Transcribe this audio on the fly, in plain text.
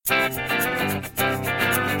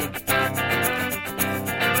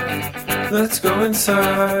Let's go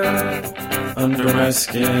inside, under my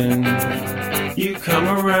skin. You come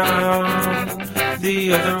around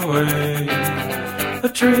the other way. A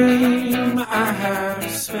dream I have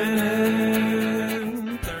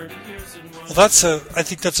spent 30 years in one. Well, I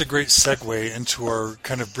think that's a great segue into our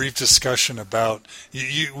kind of brief discussion about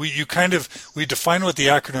we define what the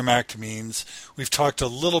acronym ACT means. We've talked a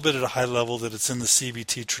little bit at a high level that it's in the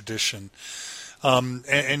CBT tradition,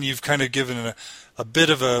 and you've kind of given a bit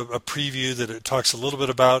of a preview that it talks a little bit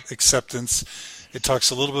about acceptance, it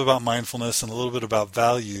talks a little bit about mindfulness, and a little bit about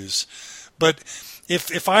values. But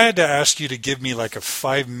if I had to ask you to give me like a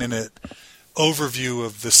 5-minute overview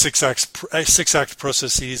of the six act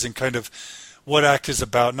processes and kind of what ACT is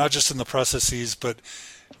about, not just in the processes, but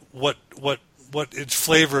what its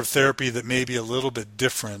flavor of therapy that may be a little bit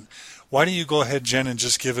different. Why don't you go ahead, Jen, and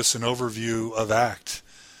just give us an overview of ACT?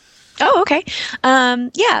 Oh, okay.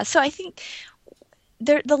 So I think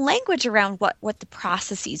the language around what the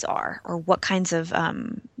processes are, or what kinds of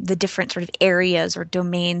the different sort of areas or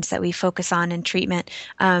domains that we focus on in treatment,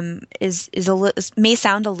 may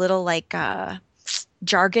sound a little like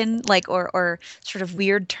jargon, or sort of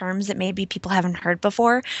weird terms that maybe people haven't heard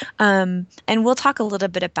before. And we'll talk a little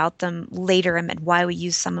bit about them later and why we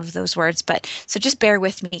use some of those words. But so just bear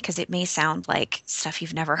with me because it may sound like stuff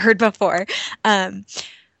you've never heard before.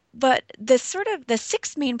 But the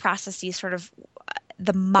 6 main processes, sort of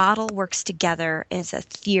the model works together as a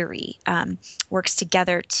theory, works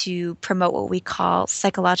together to promote what we call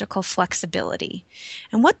psychological flexibility.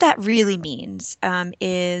 And what that really means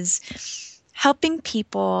is helping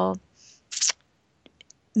people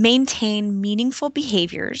maintain meaningful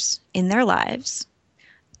behaviors in their lives,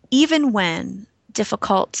 even when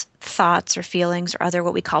difficult thoughts or feelings or other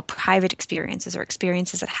what we call private experiences, or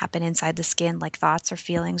experiences that happen inside the skin, like thoughts or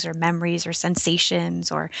feelings or memories or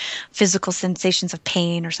sensations or physical sensations of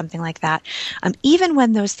pain or something like that, even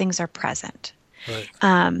when those things are present. Right.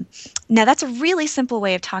 Now, that's a really simple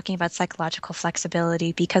way of talking about psychological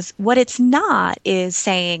flexibility, because what it's not is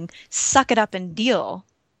saying, suck it up and deal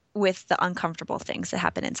with the uncomfortable things that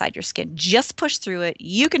happen inside your skin. Just push through it.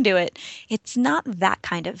 You can do it. It's not that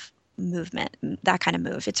kind of movement, that kind of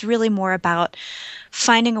move. It's really more about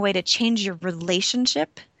finding a way to change your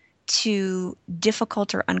relationship to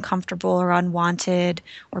difficult or uncomfortable or unwanted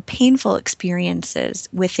or painful experiences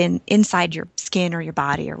inside your skin or your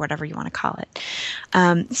body or whatever you want to call it.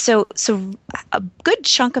 So a good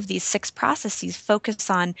chunk of these 6 processes focus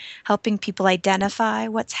on helping people identify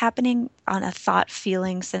what's happening on a thought,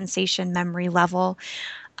 feeling, sensation, memory level,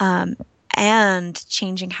 and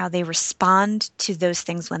changing how they respond to those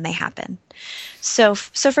things when they happen. So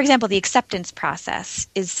for example, the acceptance process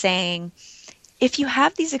is saying, if you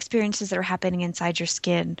have these experiences that are happening inside your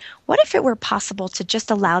skin, what if it were possible to just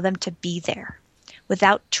allow them to be there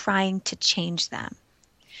without trying to change them?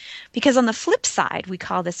 Because on the flip side, we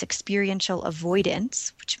call this experiential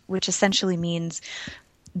avoidance, which essentially means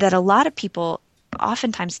that a lot of people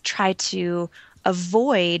oftentimes try to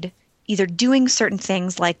avoid either doing certain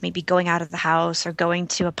things, like maybe going out of the house or going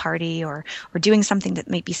to a party or doing something that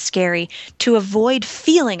might be scary, to avoid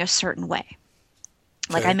feeling a certain way.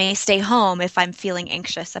 Like I may stay home if I'm feeling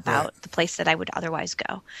anxious about the place that I would otherwise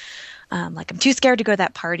go. Like I'm too scared to go to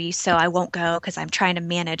that party, so I won't go because I'm trying to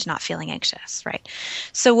manage not feeling anxious, right?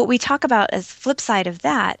 So what we talk about as the flip side of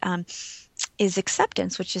that is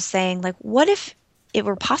acceptance, which is saying, like, what if it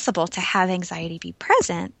were possible to have anxiety be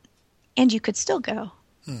present and you could still go?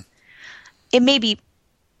 It may be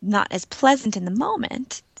not as pleasant in the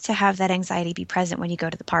moment to have that anxiety be present when you go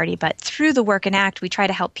to the party, but through the work in ACT, we try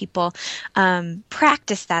to help people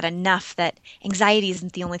practice that enough that anxiety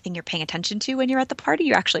isn't the only thing you're paying attention to when you're at the party.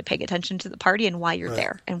 You're actually paying attention to the party and why you're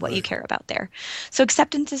there and what you care about there. So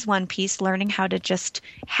acceptance is one piece, learning how to just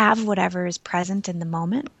have whatever is present in the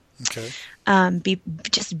moment. Okay.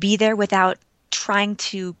 Be there without trying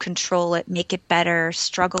to control it, make it better,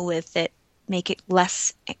 struggle with it, make it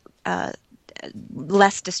less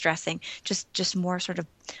distressing, just more sort of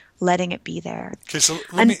letting it be there. Okay, so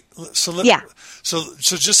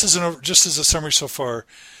just as a summary so far,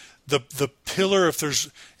 the pillar, if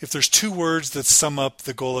there's 2 words that sum up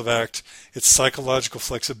the goal of ACT, it's psychological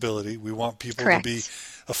flexibility. We want people to be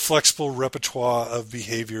a flexible repertoire of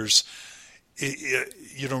behaviors,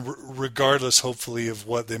 regardless, hopefully, of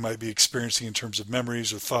what they might be experiencing in terms of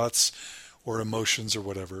memories or thoughts or emotions or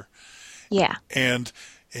whatever. Yeah. And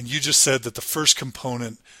you just said that the first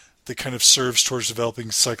component that kind of serves towards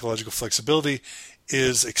developing psychological flexibility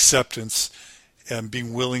is acceptance and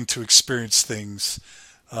being willing to experience things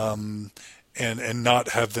and not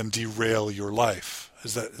have them derail your life.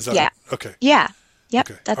 Is that yeah. Okay. Yeah. Yep,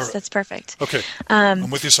 Okay. that's All right. that's perfect. Okay. I'm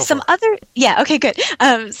with you so Some far. other, yeah, okay, good.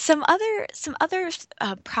 Some other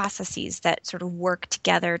processes that sort of work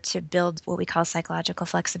together to build what we call psychological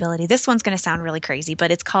flexibility. This one's going to sound really crazy, but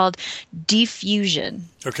it's called diffusion.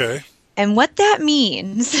 Okay. And what that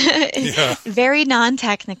means, Yeah. very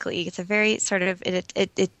non-technically, it's a very sort of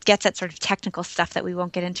it gets at sort of technical stuff that we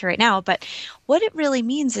won't get into right now. But what it really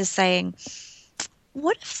means is saying,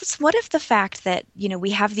 what if the fact that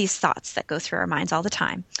we have these thoughts that go through our minds all the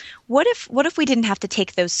time, what if we didn't have to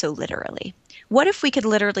take those so literally? What if we could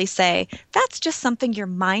literally say that's just something your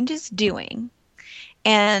mind is doing,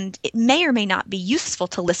 and it may or may not be useful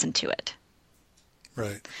to listen to it.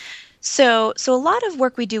 Right. So a lot of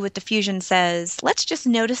work we do with diffusion says, let's just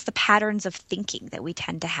notice the patterns of thinking that we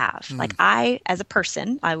tend to have. Like as a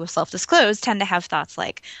person, I will self-disclose, tend to have thoughts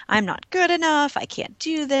like, I'm not good enough, I can't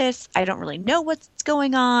do this, I don't really know what's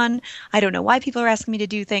going on, I don't know why people are asking me to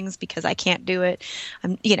do things because I can't do it,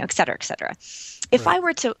 et cetera, et cetera. If Right. I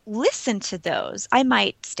were to listen to those, I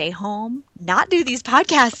might stay home, not do these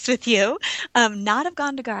podcasts with you, not have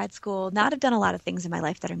gone to grad school, not have done a lot of things in my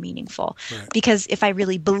life that are meaningful. Right. Because if I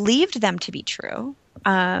really believed them to be true,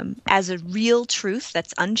 as a real truth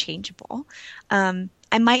that's unchangeable,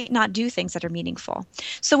 I might not do things that are meaningful.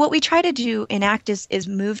 So what we try to do in ACT is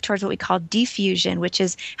move towards what we call diffusion, which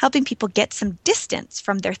is helping people get some distance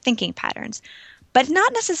from their thinking patterns, but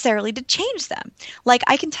not necessarily to change them. Like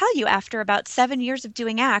I can tell you, after about 7 years of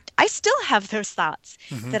doing ACT, I still have those thoughts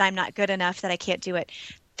that I'm not good enough, that I can't do it.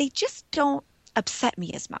 They just don't upset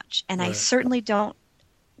me as much. And I Right. certainly don't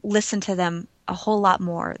listen to them a whole lot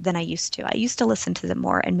more than I used to. I used to listen to them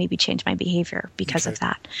more and maybe change my behavior because of Okay.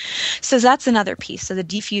 that. So that's another piece. So the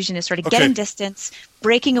diffusion is sort of Okay. getting distance,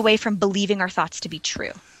 breaking away from believing our thoughts to be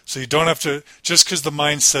true. So you don't have to, just because the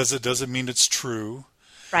mind says it doesn't mean it's true.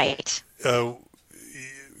 Right.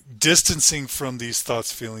 Distancing from these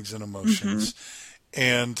thoughts, feelings, and emotions,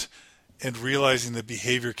 and realizing that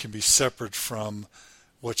behavior can be separate from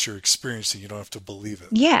what you're experiencing. You don't have to believe it.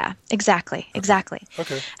 Yeah, exactly.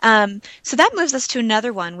 Okay. So that moves us to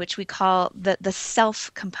another one, which we call the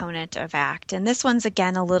self component of ACT. And this one's,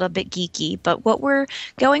 again, a little bit geeky, but what we're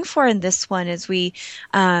going for in this one is we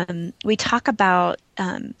talk about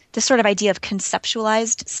this sort of idea of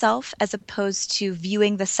conceptualized self, as opposed to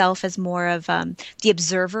viewing the self as more of the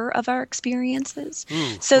observer of our experiences.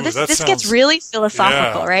 This that gets sounds- really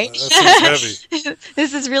philosophical, Yeah, right? that sounds heavy.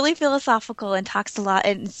 This is really philosophical and talks a lot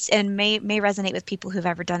and may resonate with people who've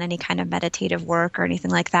ever done any kind of meditative work or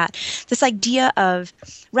anything like that. This idea of,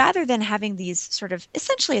 rather than having these sort of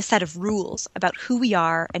essentially a set of rules about who we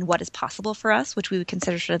are and what is possible for us, which we would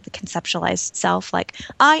consider sort of the conceptualized self, like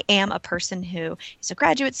I am a person who is a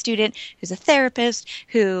graduate student, who's a therapist,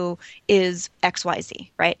 who is XYZ,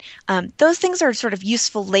 right? Those things are sort of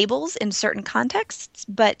useful labels in certain contexts,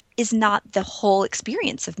 but is not the whole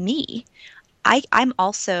experience of me. I'm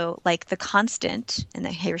also like the constant, and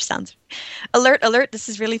here sounds alert, this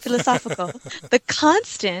is really philosophical. The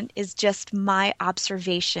constant is just my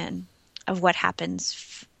observation of what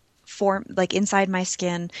happens like inside my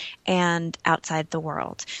skin and outside the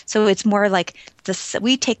world. So it's more like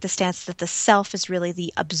we take the stance that the self is really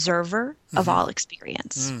the observer of all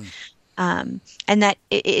experience. And that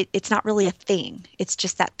it's not really a thing. It's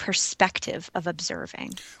just that perspective of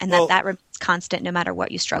observing, and that remains constant no matter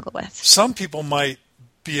what you struggle with. Some people might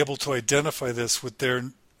be able to identify this with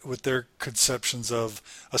their conceptions of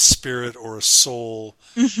a spirit or a soul.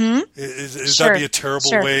 Is Sure, that be a terrible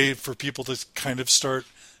sure. way for people to kind of start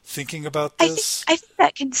thinking about I this? think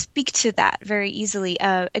that can speak to that very easily.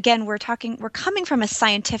 Again, we're coming from a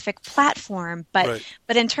scientific platform, but Right.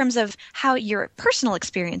 but in terms of how your personal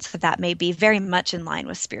experience of that may be very much in line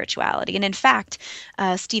with spirituality. And in fact,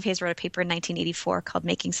 Steve Hayes wrote a paper in 1984 called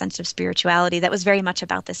 "Making Sense of Spirituality" that was very much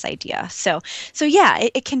about this idea. So yeah,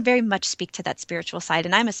 it can very much speak to that spiritual side.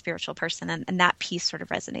 And I'm a spiritual person, and that piece sort of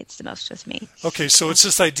resonates the most with me. Okay, so it's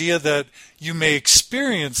this idea that you may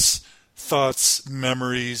experience thoughts,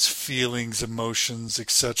 memories, feelings, emotions,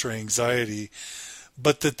 etc., anxiety,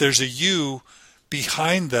 but that there's a you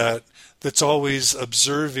behind that that's always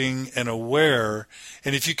observing and aware.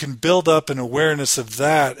 And if you can build up an awareness of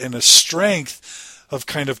that and a strength of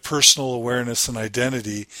kind of personal awareness and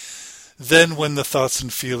identity, then when the thoughts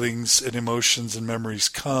and feelings and emotions and memories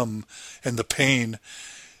come, and the pain,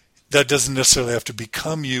 that doesn't necessarily have to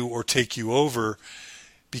become you or take you over,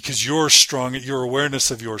 because you're strong, your awareness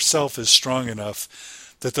of yourself is strong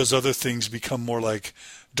enough that those other things become more like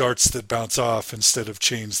darts that bounce off instead of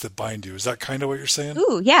chains that bind you. Is that kind of what you're saying?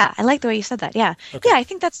 Ooh, yeah, I like the way you said that. Yeah, Okay. yeah, I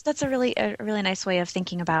think that's a really nice way of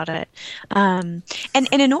thinking about it. And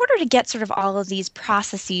in order to get sort of all of these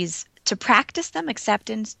processes to practice them,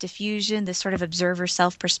 acceptance, diffusion, this sort of observer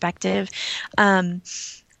self perspective.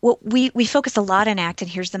 What we focus a lot in ACT,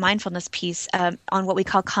 and here's the mindfulness piece, on what we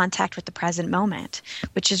call contact with the present moment,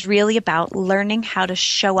 which is really about learning how to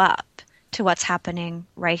show up to what's happening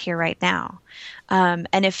right here, right now. And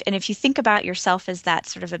if you think about yourself as that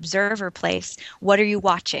sort of observer place, what are you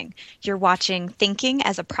watching? You're watching thinking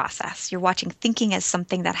as a process. You're watching thinking as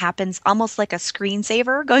something that happens almost like a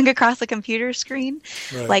screensaver going across a computer screen.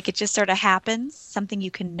 Right. Like it just sort of happens, something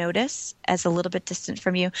you can notice as a little bit distant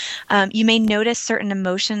from you. You may notice certain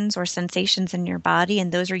emotions or sensations in your body,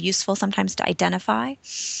 and those are useful sometimes to identify.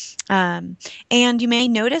 And you may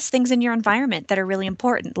notice things in your environment that are really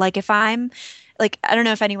important. Like if I'm like, I don't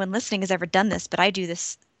know if anyone listening has ever done this, but I do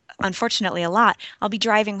this unfortunately a lot. I'll be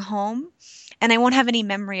driving home and I won't have any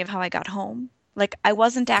memory of how I got home. Like I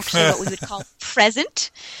wasn't actually what we would call present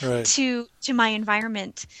Right. to my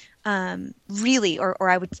environment. Really, or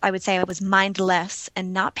I would say I was mindless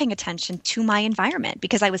and not paying attention to my environment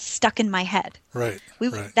because I was stuck in my head. Right.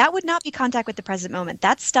 That would not be contact with the present moment.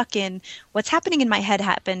 That's stuck in what's happening in my head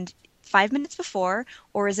happened 5 minutes before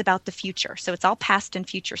or is about the future. So it's all past and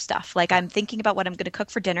future stuff. Like I'm thinking about what I'm going to cook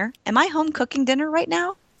for dinner. Am I home cooking dinner right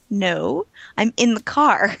now? No, I'm in the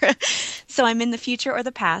car. So I'm in the future or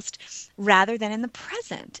the past rather than in the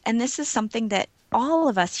present. And this is something that all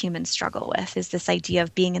of us humans struggle with, is this idea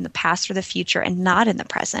of being in the past or the future and not in the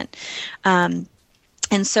present.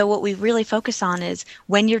 And so what we really focus on is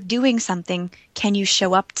when you're doing something, can you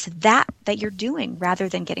show up to that you're doing rather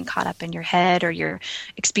than getting caught up in your head or your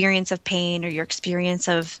experience of pain or your experience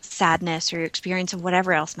of sadness or your experience of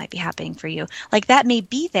whatever else might be happening for you. Like that may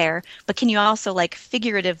be there, but can you also like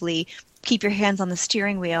figuratively keep your hands on the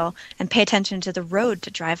steering wheel and pay attention to the road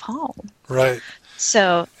to drive home? Right.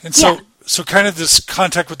 So, And so kind of this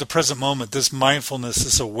contact with the present moment, this mindfulness,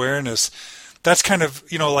 this awareness, that's kind of,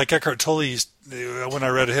 like Eckhart Tolle used, when I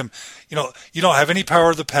read him, you don't have any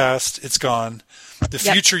power of the past. It's gone. The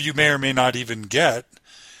future you may or may not even get.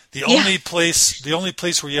 The only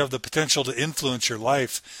place where you have the potential to influence your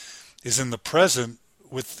life is in the present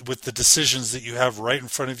with the decisions that you have right in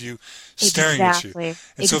front of you staring at you.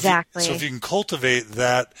 And so if you can cultivate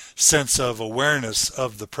that sense of awareness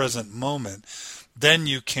of the present moment, then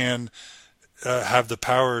you can have the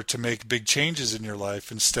power to make big changes in your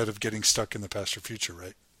life instead of getting stuck in the past or future,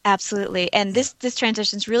 right? Absolutely. And this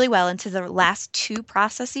transitions really well into the last two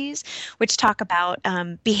processes, which talk about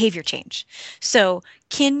behavior change. So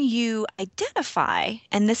can you identify,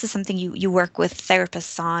 and this is something you work with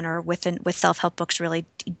therapists on or with self-help books really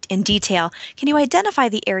in detail, can you identify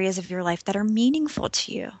the areas of your life that are meaningful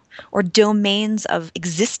to you or domains of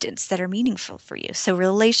existence that are meaningful for you? So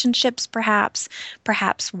relationships, perhaps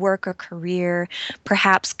work or career,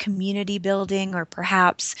 perhaps community building, or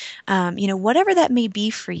perhaps, whatever that may be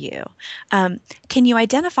for you. Can you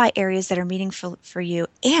identify areas that are meaningful for you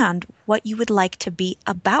and what you would like to be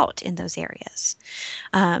about in those areas?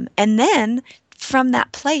 And then from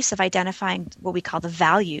that place of identifying what we call the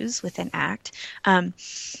values within ACT,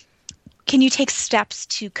 can you take steps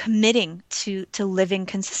to committing to living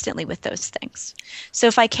consistently with those things? So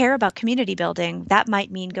if I care about community building, that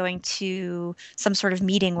might mean going to some sort of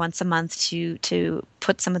meeting once a month to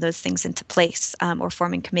put some of those things into place, or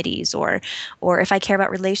forming committees, or if I care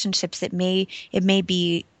about relationships, it may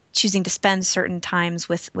be choosing to spend certain times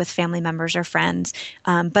with family members or friends,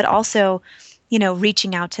 but also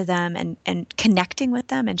reaching out to them and connecting with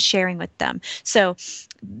them and sharing with them. So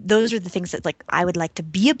those are the things that I would like to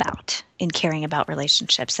be about in caring about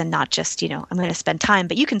relationships, and not just, I'm going to spend time,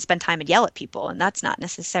 but you can spend time and yell at people, and that's not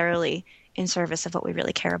necessarily in service of what we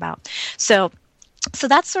really care about. So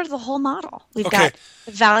that's sort of the whole model. We've got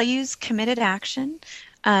values, committed action,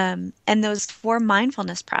 and those 4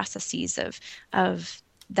 mindfulness processes of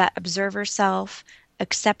that observer self,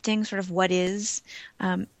 accepting sort of what is,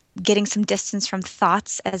 getting some distance from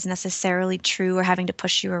thoughts as necessarily true or having to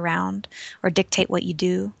push you around or dictate what you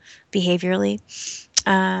do behaviorally,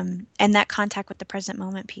 and that contact with the present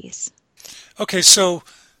moment piece. Okay, so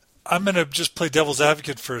I'm going to just play devil's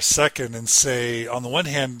advocate for a second and say, on the one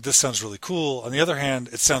hand, this sounds really cool. On the other hand,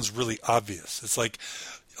 it sounds really obvious. It's like,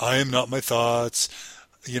 I am not my thoughts.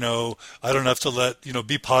 I don't have to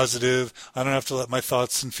be positive. I don't have to let my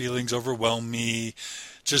thoughts and feelings overwhelm me.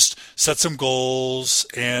 Just set some goals,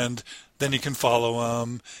 and then you can follow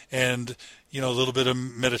them. And, a little bit of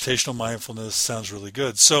meditational mindfulness sounds really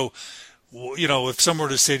good. So, if someone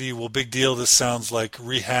were to say to you, well, big deal, this sounds like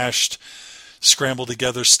rehashed, scrambled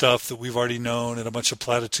together stuff that we've already known and a bunch of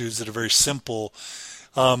platitudes that are very simple,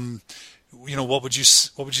 what would you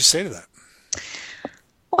say to that?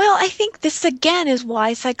 Well, I think this again is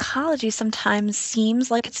why psychology sometimes seems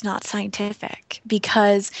like it's not scientific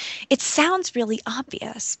because it sounds really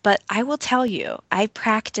obvious. But I will tell you, I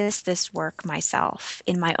practice this work myself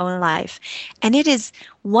in my own life. And it is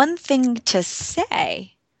one thing to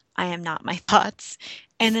say, I am not my thoughts,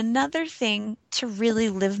 and another thing to really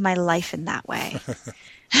live my life in that way.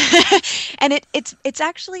 And it's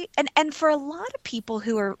actually and for a lot of people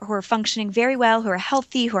who are functioning very well, who are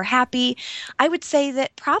healthy, who are happy, I would say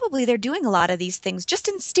that probably they're doing a lot of these things just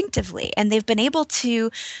instinctively, and they've been able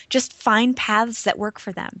to just find paths that work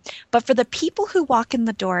for them. But for the people who walk in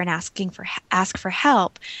the door and ask for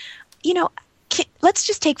help, you know, let's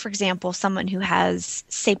just take, for example, someone who has,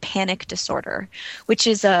 say, panic disorder, which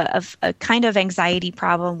is a kind of anxiety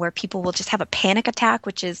problem where people will just have a panic attack,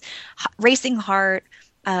 which is racing heart,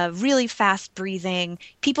 really fast breathing.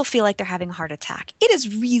 People feel like they're having a heart attack. It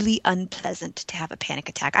is really unpleasant to have a panic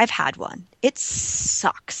attack. I've had one. It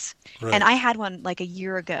sucks. Right. And I had one like a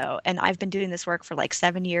year ago, and I've been doing this work for like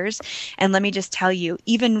 7 years. And let me just tell you,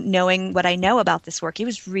 even knowing what I know about this work, it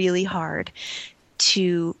was really hard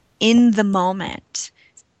to, in the moment,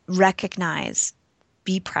 recognize,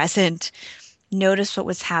 be present, notice what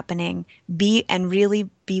was happening, and really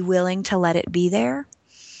be willing to let it be there.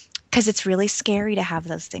 Because it's really scary to have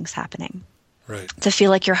those things happening. Right. To feel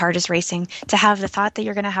like your heart is racing, to have the thought that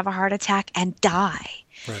you're going to have a heart attack and die.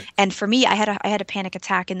 Right. And for me, I had a panic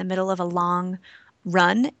attack in the middle of a long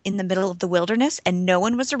run in the middle of the wilderness, and no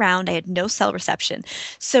one was around. I had no cell reception.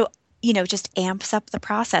 So, just amps up the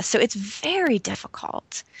process. So it's very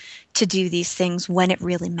difficult to do these things when it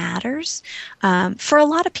really matters for a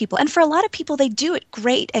lot of people. And for a lot of people, they do it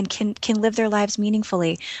great and can live their lives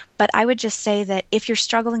meaningfully. But I would just say that if you're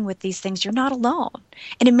struggling with these things, you're not alone.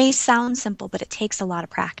 And it may sound simple, but it takes a lot of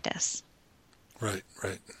practice. Right.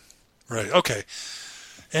 Okay.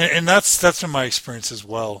 And that's been my experience as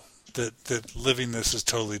well, that living this is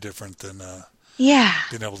totally different than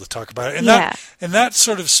being able to talk about it. And that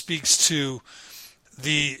sort of speaks to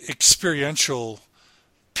the experiential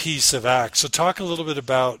piece of ACT. So talk a little bit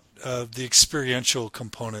about the experiential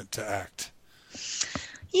component to ACT.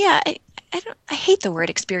 Yeah, I hate the word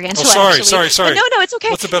experiential. Oh, sorry. No, it's okay.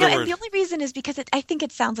 What's a better word? And the only reason is because I think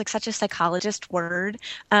it sounds like such a psychologist word.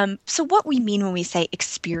 So what we mean when we say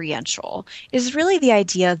experiential is really the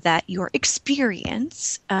idea that your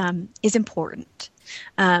experience is important.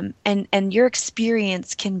 And your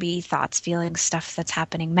experience can be thoughts, feelings, stuff that's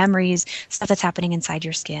happening, memories, stuff that's happening inside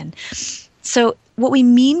your skin. So what we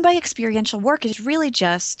mean by experiential work is really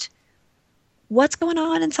just what's going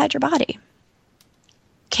on inside your body.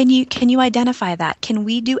 Can you identify that? Can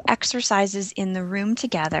we do exercises in the room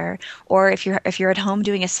together, or if you're at home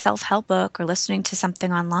doing a self-help book or listening to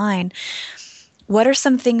something online, what are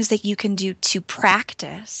some things that you can do to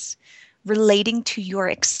practice relating to your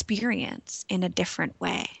experience in a different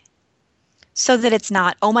way? So that it's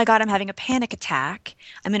not, oh my God, I'm having a panic attack,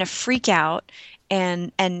 I'm going to freak out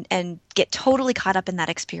and get totally caught up in that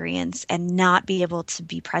experience and not be able to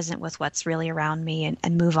be present with what's really around me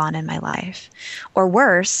and move on in my life. Or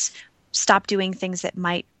worse, stop doing things that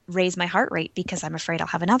might raise my heart rate because I'm afraid I'll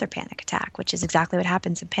have another panic attack, which is exactly what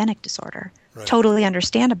happens in panic disorder. Right. Totally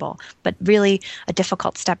understandable, but really a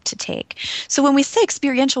difficult step to take. So when we say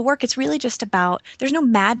experiential work, it's really just about, there's no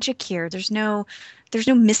magic here. There's no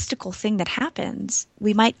mystical thing that happens.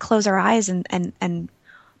 We might close our eyes and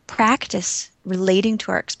practice relating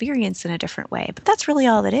to our experience in a different way, but that's really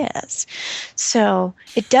all it is. So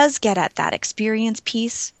it does get at that experience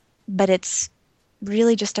piece, but it's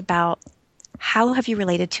really just about how have you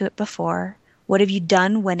related to it before? What have you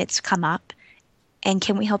done when it's come up? And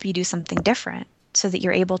can we help you do something different so that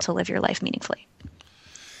you're able to live your life meaningfully?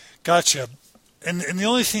 Gotcha. And the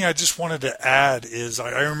only thing I just wanted to add is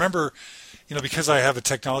I remember, because I have a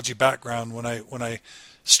technology background, when I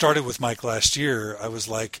started with Mike last year, I was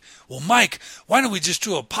like, well, Mike, why don't we just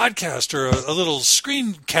do a podcast or a little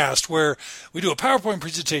screencast where we do a PowerPoint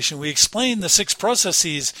presentation, we explain the 6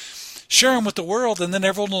 processes, share them with the world, and then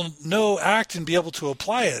everyone will know ACT and be able to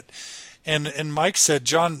apply it. And Mike said,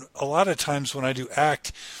 John, a lot of times when I do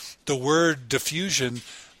ACT, the word diffusion,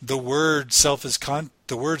 the word self as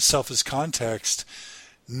context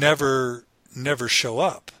never show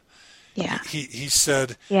up. Yeah. He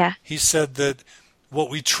said that what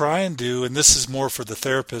we try and do, and this is more for the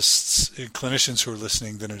therapists and clinicians who are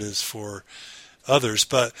listening than it is for others,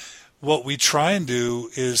 but what we try and do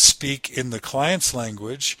is speak in the client's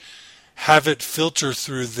language, have it filter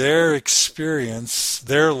through their experience,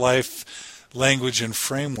 their life language and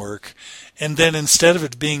framework, and then instead of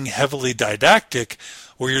it being heavily didactic,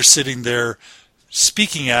 where you're sitting there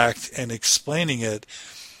speaking ACT and explaining it,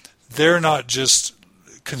 they're not just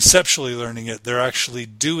conceptually learning it. They're actually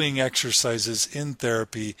doing exercises in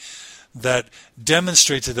therapy that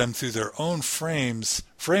demonstrate to them through their own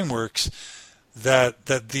frameworks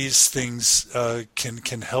that these things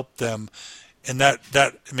can help them, and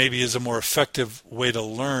that maybe is a more effective way to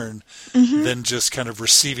learn than just kind of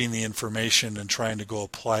receiving the information and trying to go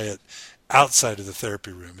apply it outside of the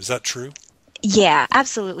therapy room. Is that true? Yeah,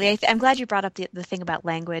 absolutely. I'm glad you brought up the thing about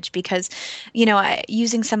language because,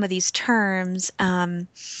 using some of these terms,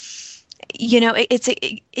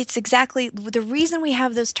 it's exactly the reason we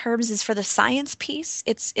have those terms is for the science piece.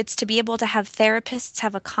 It's to be able to have therapists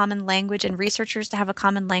have a common language and researchers to have a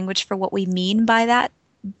common language for what we mean by that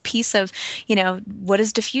piece of, what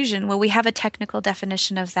is diffusion? Well, we have a technical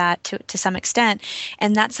definition of that to some extent,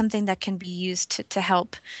 and that's something that can be used to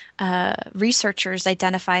help researchers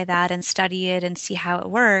identify that and study it and see how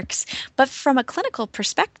it works. But from a clinical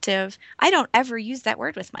perspective, I don't ever use that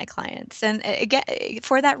word with my clients, and again,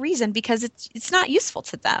 for that reason, because it's not useful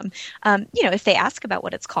to them. If they ask about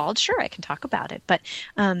what it's called, sure, I can talk about it. But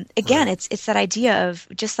again, Right. it's that idea of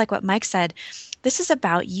just like what Mike said. This is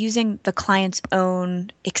about using the client's own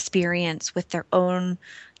experience with their own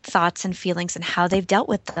thoughts and feelings and how they've dealt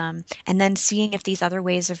with them, and then seeing if these other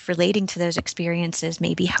ways of relating to those experiences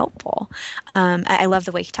may be helpful. I love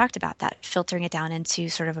the way he talked about that, filtering it down into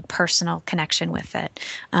sort of a personal connection with it,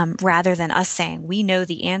 rather than us saying, we know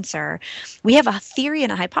the answer. We have a theory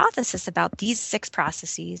and a hypothesis about these 6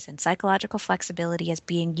 processes and psychological flexibility as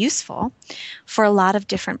being useful for a lot of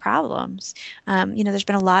different problems. There's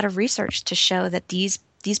been a lot of research to show that these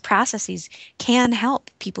processes can help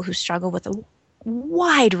people who struggle with a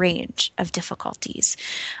wide range of difficulties,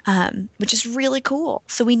 which is really cool.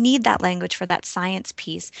 So we need that language for that science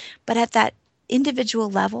piece. But at that individual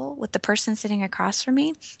level with the person sitting across from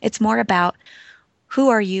me, it's more about who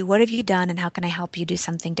are you, what have you done, and how can I help you do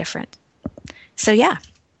something different? So yeah.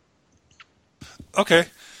 Okay.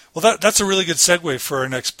 Well, that's a really good segue for our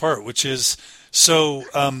next part, which is,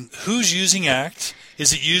 who's using ACT?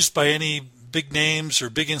 Is it used by any big names or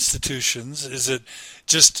big institutions? Is it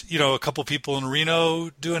just, a couple people in Reno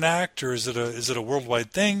do an ACT, or is it a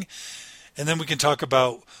worldwide thing? And then we can talk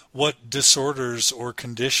about what disorders or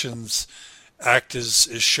conditions ACT is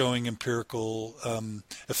showing empirical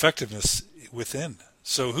effectiveness within.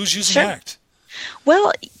 So who's using Sure. ACT?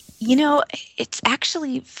 Well, it's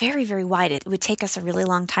actually very, very wide. It would take us a really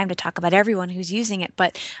long time to talk about everyone who's using it.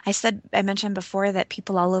 But I mentioned before that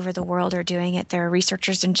people all over the world are doing it. There are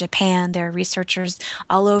researchers in Japan. There are researchers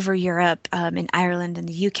all over Europe, in Ireland and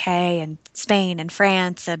the UK and Spain and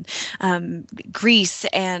France and Greece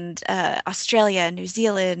and Australia and New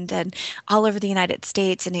Zealand and all over the United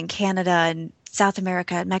States and in Canada and South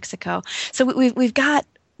America and Mexico. So we've got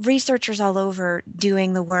researchers all over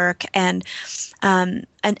doing the work, and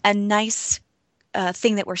a nice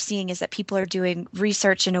thing that we're seeing is that people are doing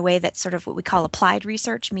research in a way that's sort of what we call applied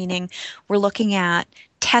research, meaning we're looking at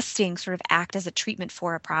testing sort of ACT as a treatment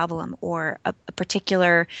for a problem or a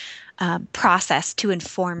particular process to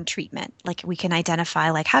inform treatment. Like we can identify,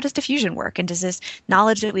 like, how does diffusion work, and does this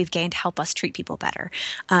knowledge that we've gained help us treat people better?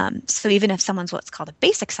 So even if someone's what's called a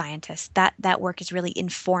basic scientist, that work is really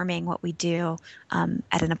informing what we do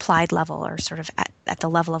at an applied level, or sort of at the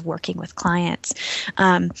level of working with clients.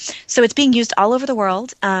 So it's being used all over the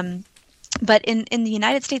world. But in the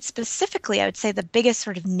United States specifically, I would say the biggest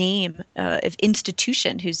sort of name of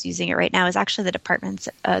institution who's using it right now is actually the Department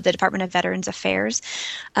of Veterans Affairs.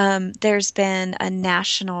 There's been a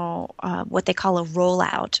national, what they call a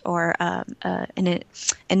rollout, or an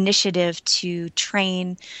initiative to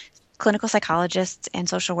train clinical psychologists and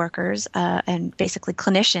social workers and basically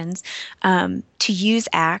clinicians to use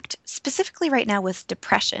ACT specifically right now with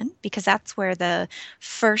depression, because that's where the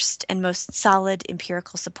first and most solid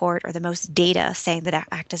empirical support, or the most data saying that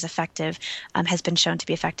ACT is effective, has been shown to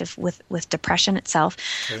be effective with depression itself.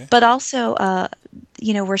 Okay. But also,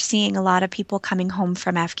 we're seeing a lot of people coming home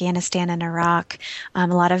from Afghanistan and Iraq. A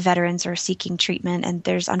lot of veterans are seeking treatment, and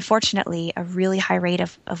there's unfortunately a really high rate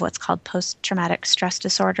of what's called post-traumatic stress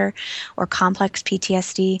disorder, or complex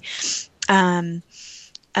PTSD.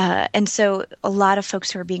 And so a lot of folks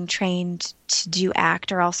who are being trained to do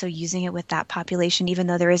ACT are also using it with that population, even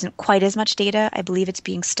though there isn't quite as much data. I believe it's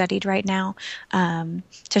being studied right now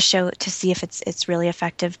to see if it's really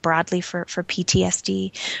effective broadly for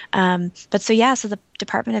PTSD. So the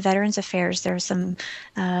Department of Veterans Affairs, there are some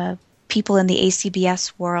people in the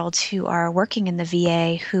ACBS world who are working in the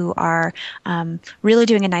VA who are really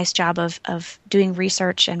doing a nice job of doing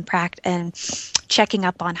research and checking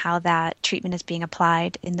up on how that treatment is being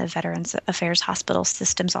applied in the Veterans Affairs hospital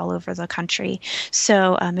systems all over the country.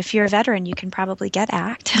 So if you're a veteran, you can probably get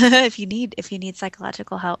ACT if you need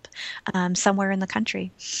psychological help somewhere in the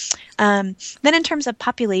country. Then in terms of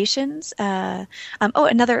populations,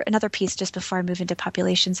 another piece just before I move into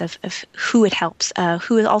populations of who it helps,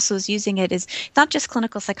 who also is using it is not just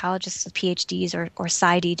clinical psychologists with PhDs or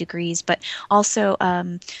PsyD degrees, but also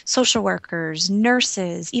social workers,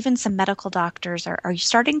 nurses, even some medical doctors are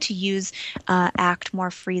starting to use ACT more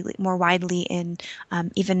freely, more widely in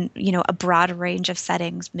even a broad range of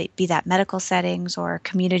settings, be that medical settings or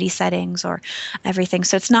community settings or everything.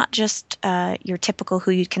 So it's not just your typical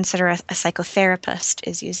who you'd consider a psychotherapist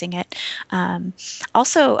is using it.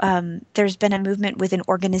 Also, there's been a movement within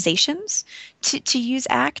organizations to use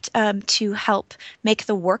ACT to help make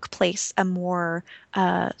the workplace a more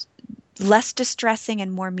less distressing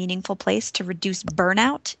and more meaningful place to reduce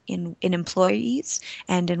burnout in employees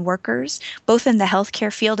and in workers, both in the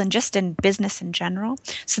healthcare field and just in business in general.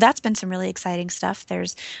 So that's been some really exciting stuff.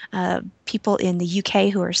 There's people in the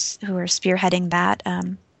UK who are spearheading that.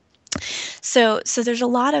 So there's a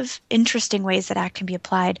lot of interesting ways that ACT can be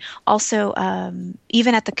applied. Also,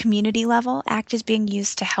 even at the community level, ACT is being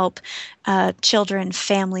used to help children,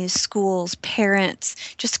 families, schools,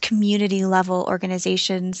 parents, just community level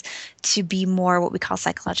organizations to be more what we call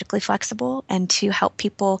psychologically flexible and to help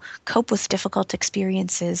people cope with difficult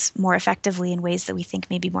experiences more effectively in ways that we think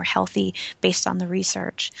may be more healthy based on the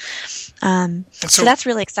research. So that's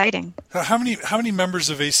really exciting. How many members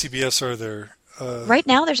of ACBS are there? Right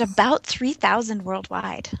now, there's about 3,000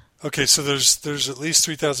 worldwide. Okay, so there's at least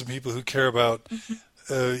 3,000 people who care about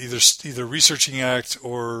either researching ACT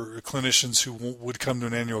or clinicians who would come to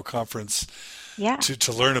an annual conference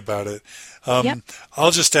to learn about it. I'll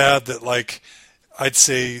just add that, like, I'd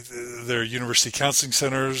say there are university counseling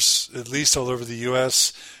centers, at least all over the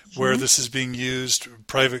U.S., where this is being used,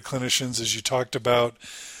 private clinicians, as you talked about,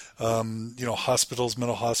 hospitals,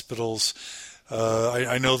 mental hospitals.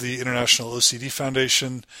 I know the International OCD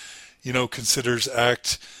Foundation, considers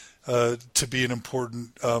ACT to be an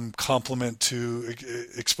important complement to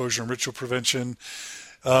exposure and ritual prevention.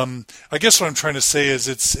 I guess what I'm trying to say is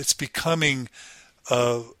it's becoming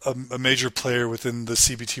a major player within the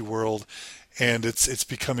CBT world, and it's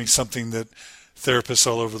becoming something that therapists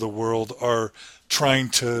all over the world are trying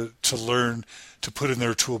to learn to put in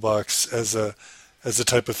their toolbox as a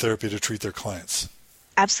type of therapy to treat their clients.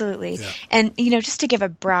 Absolutely. Yeah. And, just to give a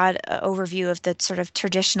broad overview of the sort of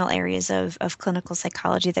traditional areas of clinical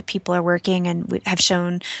psychology that people are working and have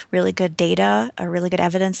shown really good data, really good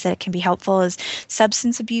evidence that it can be helpful is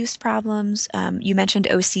substance abuse problems. You mentioned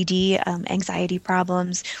OCD, anxiety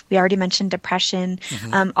problems. We already mentioned depression.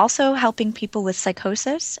 Also helping people with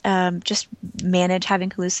psychosis, just manage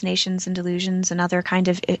having hallucinations and delusions and other kind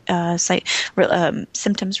of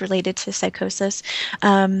symptoms related to psychosis.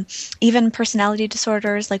 Even personality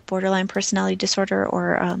disorders like borderline personality disorder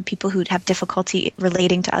or people who have difficulty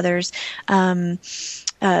relating to others.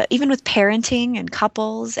 Even with parenting and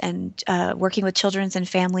couples and working with children and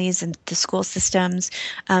families and the school systems,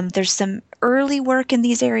 there's some early work in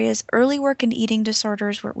these areas, early work in eating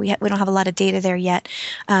disorders where we don't have a lot of data there yet.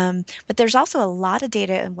 But there's also a lot of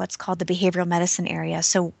data in what's called the behavioral medicine area.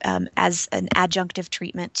 So as an adjunctive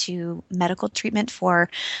treatment to medical treatment for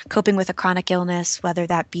coping with a chronic illness, whether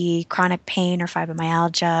that be chronic pain or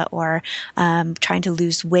fibromyalgia or trying to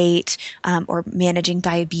lose weight or managing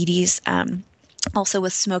diabetes. Also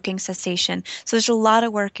with smoking cessation. So there's a lot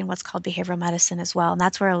of work in what's called behavioral medicine as well. And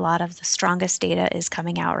that's where a lot of the strongest data is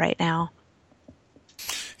coming out right now.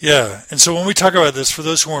 Yeah. And so when we talk about this, for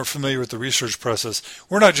those who aren't familiar with the research process,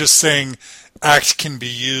 we're not just saying ACT can be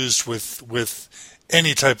used with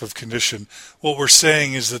any type of condition. What we're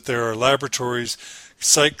saying is that there are laboratories,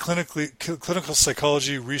 clinical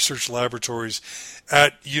psychology research laboratories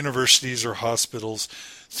at universities or hospitals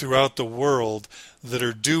throughout the world that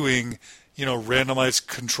are doing randomized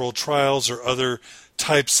controlled trials or other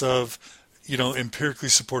types of, empirically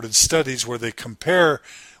supported studies where they compare,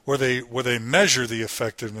 where they measure the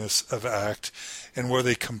effectiveness of ACT and where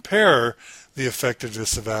they compare the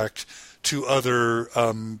effectiveness of ACT to other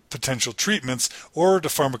potential treatments or to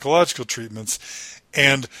pharmacological treatments.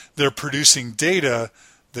 And they're producing data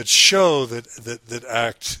that show that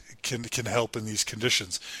ACT can help in these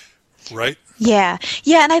conditions, right? Yeah.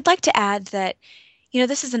 And I'd like to add that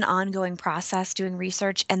this is an ongoing process doing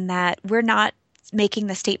research and that we're not making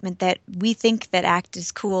the statement that we think that ACT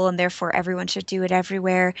is cool and therefore everyone should do it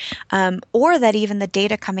everywhere, or that even the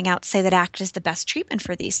data coming out say that ACT is the best treatment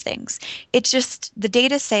for these things. It's just the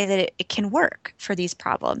data say that it can work for these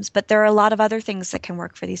problems, but there are a lot of other things that can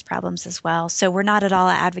work for these problems as well. So we're not at all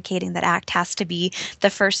advocating that ACT has to be the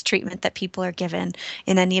first treatment that people are given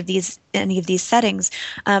in any of these settings,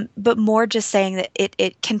 but more just saying that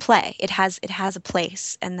it can play. It has a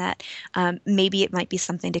place, and that maybe it might be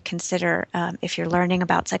something to consider if you're learning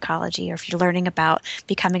about psychology, or if you're learning about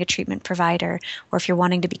becoming a treatment provider, or if you're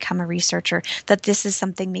wanting to become a researcher, that this is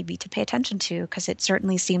something maybe to pay attention to, because it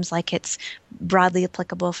certainly seems like it's broadly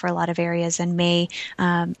applicable for a lot of areas, and may,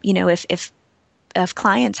 if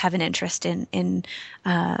clients have an interest in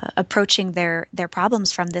approaching their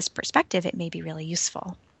problems from this perspective, it may be really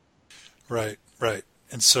useful. Right.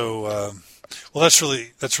 And so, well, that's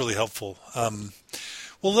really helpful.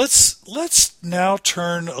 Well, let's now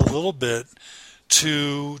turn a little bit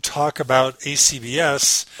to talk about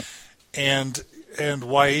ACBS and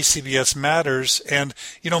why ACBS matters. And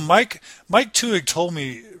Mike Tuig told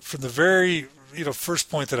me from the very first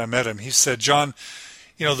point that I met him. He said, John,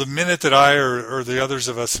 the minute that I or the others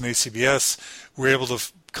of us in ACBS were able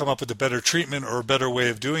to come up with a better treatment or a better way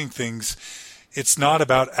of doing things, it's not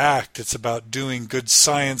about ACT. It's about doing good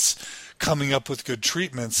science, coming up with good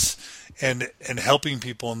treatments, and helping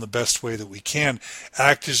people in the best way that we can.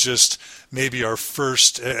 ACT is just maybe our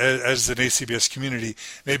first, as an ACBS community,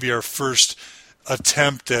 maybe our first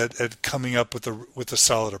attempt at coming up with a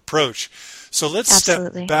solid approach. So let's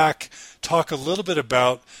Absolutely. step back, talk a little bit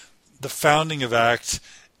about the founding of ACT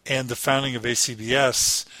and the founding of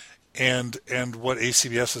ACBS and what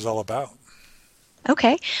ACBS is all about.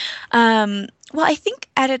 Okay. Well, I think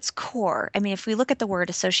at its core, if we look at the word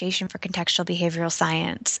Association for Contextual Behavioral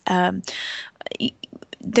Science,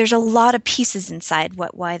 there's a lot of pieces inside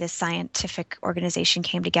why this scientific organization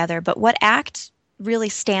came together. But what ACT really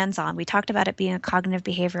stands on, we talked about it being a cognitive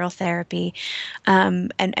behavioral therapy,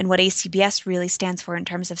 and what ACBS really stands for in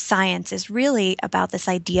terms of science is really about this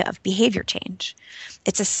idea of behavior change.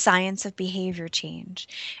 It's a science of behavior change.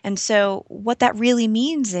 And so what that really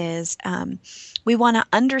means is we want to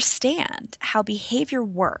understand how behavior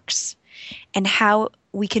works and how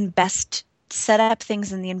we can best set up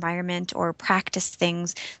things in the environment or practice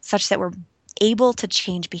things such that we're able to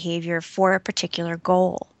change behavior for a particular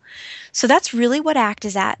goal. So that's really what ACT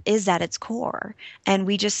is at its core. And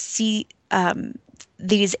we just see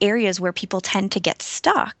these areas where people tend to get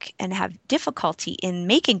stuck and have difficulty in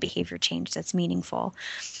making behavior change that's meaningful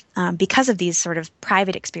because of these sort of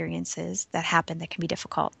private experiences that happen that can be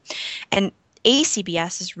difficult. And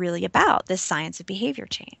ACBS is really about this science of behavior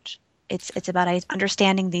change. It's about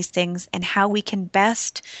understanding these things and how we can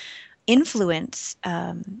best influence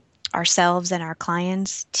ourselves and our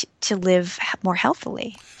clients to live more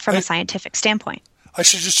healthily from a scientific standpoint. I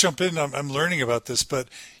should just jump in. I'm learning about this, but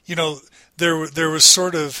there was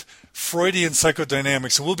sort of Freudian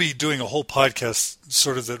psychodynamics, and we'll be doing a whole podcast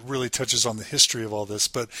sort of that really touches on the history of all this.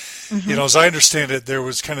 But as I understand it, there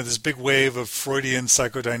was kind of this big wave of Freudian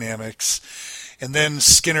psychodynamics, and then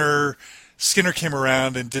Skinner came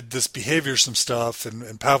around and did this behaviorism stuff, and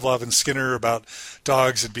Pavlov and Skinner about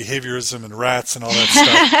dogs and behaviorism and rats and all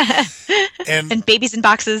that stuff. And babies in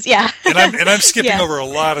boxes, yeah. and I'm skipping over a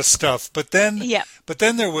lot of stuff. But then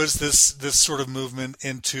there was this sort of movement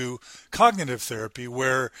into cognitive therapy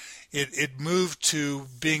where it moved to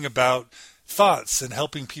being about thoughts and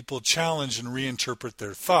helping people challenge and reinterpret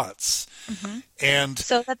their thoughts. And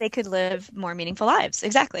so that they could live more meaningful lives.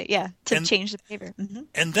 Exactly. Yeah. To change the behavior.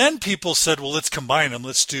 And then people said, well, let's combine them.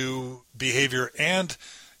 Let's do behavior and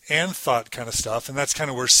thought kind of stuff. And that's kind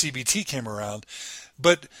of where CBT came around.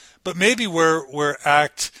 But maybe where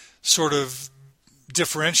ACT sort of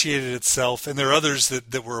differentiated itself, and there are others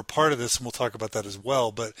that were a part of this, and we'll talk about that as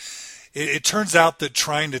well. But it turns out that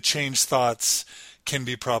trying to change thoughts can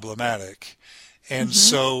be problematic. And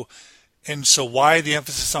so why the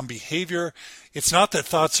emphasis on behavior? It's not that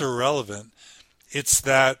thoughts are irrelevant. It's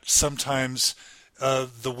that sometimes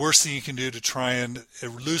the worst thing you can do to try and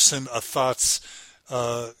loosen a thought's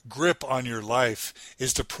grip on your life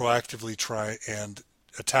is to proactively try and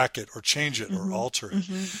attack it or change it or alter it.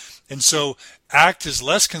 And so ACT is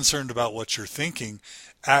less concerned about what you're thinking.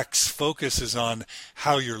 ACT's focus is on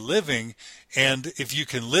how you're living, and if you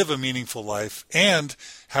can live a meaningful life and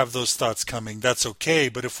have those thoughts coming, that's okay.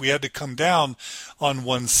 But if we had to come down on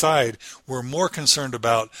one side, we're more concerned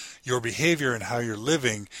about your behavior and how you're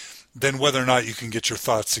living than whether or not you can get your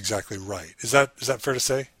thoughts exactly right. Is that fair to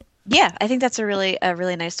say? Yeah, I think that's a really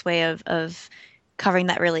nice way of covering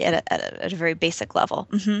that really at a very basic level.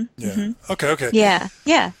 Yeah. Okay.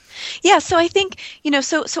 Yeah. So I think,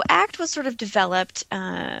 so ACT was sort of developed,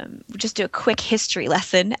 just do a quick history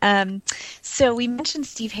lesson. So we mentioned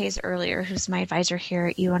Steve Hayes earlier, who's my advisor here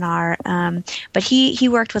at UNR, but he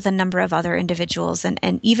worked with a number of other individuals.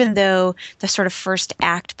 And even though the sort of first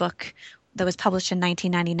ACT book that was published in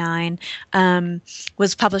 1999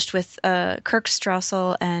 was published with Kirk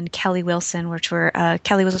Strassel and Kelly Wilson, which were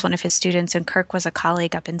Kelly was one of his students and Kirk was a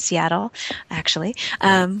colleague up in Seattle, actually,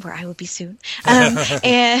 where I will be soon.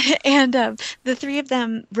 And the three of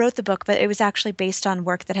them wrote the book, but it was actually based on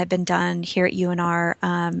work that had been done here at UNR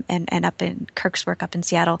and up in Kirk's work up in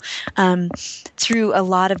Seattle through a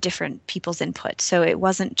lot of different people's input. So it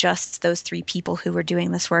wasn't just those three people who were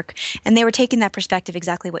doing this work, and they were taking that perspective,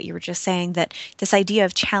 exactly what you were just saying, that this idea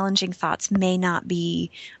of challenging thoughts may not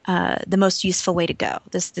be the most useful way to go.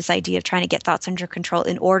 This idea of trying to get thoughts under control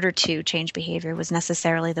in order to change behavior was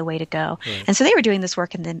necessarily the way to go. Right. And so they were doing this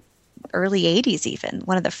work in the early 80s even.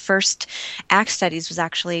 One of the first ACT studies was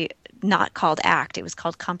actually not called ACT. It was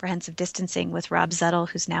called Comprehensive Distancing with Rob Zettel,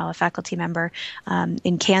 who's now a faculty member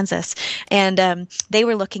in Kansas. And they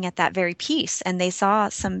were looking at that very piece, and they saw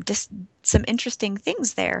some interesting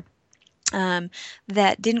things there.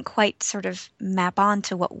 That didn't quite sort of map on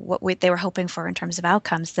to what they were hoping for in terms of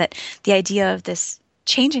outcomes, that the idea of this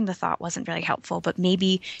changing the thought wasn't really helpful, but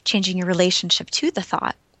maybe changing your relationship to the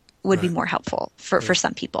thought would be more helpful for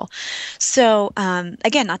some people. So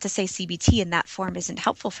again, not to say CBT in that form isn't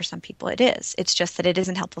helpful for some people. It is. It's just that it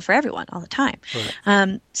isn't helpful for everyone all the time.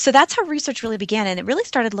 Right. So that's how research really began, and it really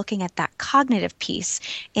started looking at that cognitive piece.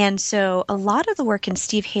 And so a lot of the work in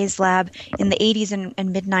Steve Hayes' lab in the 80s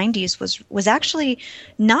and mid-90s was actually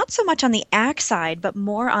not so much on the ACT side, but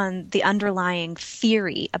more on the underlying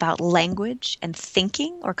theory about language and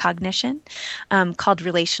thinking or cognition, called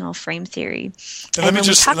relational frame theory. And let me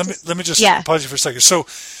just pause you for a second.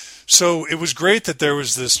 So it was great that there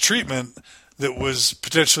was this treatment that was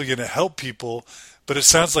potentially going to help people, but it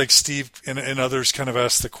sounds like Steve and others kind of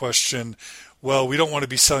asked the question, well, we don't want to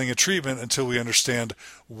be selling a treatment until we understand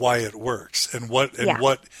why it works and what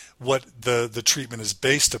the treatment is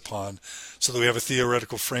based upon, so that we have a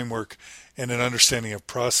theoretical framework and an understanding of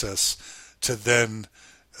process to then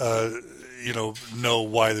know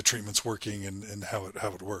why the treatment's working and how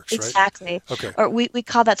it works, right? Exactly. Okay. Or we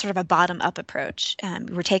call that sort of a bottom-up approach.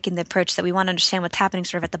 We're taking the approach that we want to understand what's happening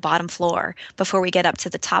sort of at the bottom floor before we get up to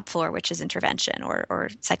the top floor, which is intervention or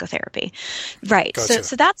psychotherapy. Right. Gotcha.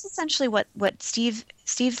 So that's essentially what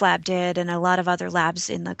Steve's lab did, and a lot of other labs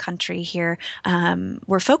in the country here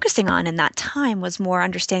were focusing on in that time, was more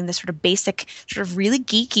understanding the sort of basic, sort of really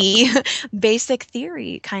geeky, basic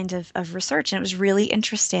theory kind of research. And it was really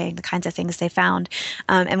interesting, the kinds of things they found.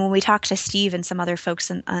 And when we talk to Steve and some other folks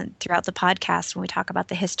throughout the podcast, when we talk about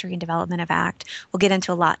the history and development of ACT, we'll get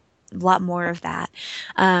into a lot more of that.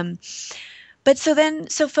 But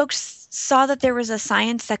so folks saw that there was a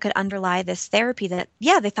science that could underlie this therapy that,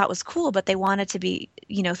 they thought was cool, but they wanted to be,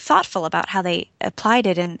 thoughtful about how they applied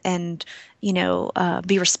it and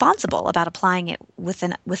be responsible about applying it with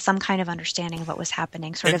some kind of understanding of what was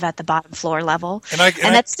happening sort of at the bottom floor level. And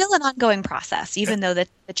that's still an ongoing process, even though the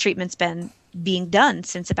treatment's been being done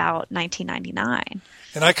since about 1999.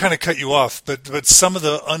 And I kind of cut you off, but some of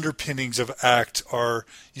the underpinnings of ACT are,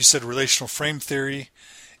 you said relational frame theory,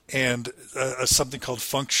 and something called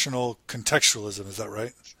functional contextualism. Is that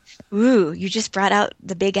right? Ooh, you just brought out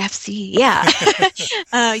the big FC. Yeah.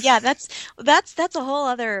 That's a whole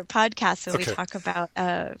other podcast that we talk about.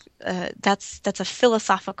 That's a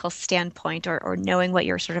philosophical standpoint or knowing what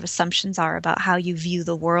your sort of assumptions are about how you view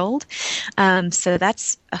the world. So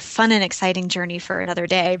that's a fun and exciting journey for another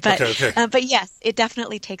day. But but yes, it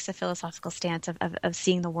definitely takes a philosophical stance of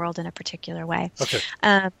seeing the world in a particular way. Okay.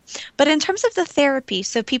 But in terms of the therapy,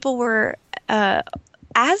 so people were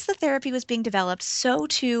as the therapy was being developed, so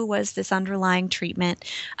too was this underlying treatment,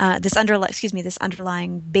 this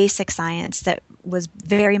underlying basic science that was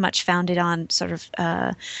very much founded on sort of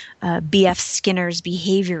B.F. Skinner's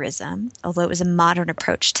behaviorism, although it was a modern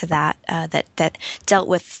approach to that that dealt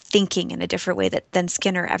with thinking in a different way than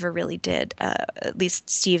Skinner ever really did. At least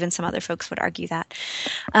Steve and some other folks would argue that.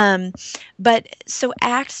 But so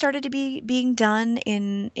ACT started to be being done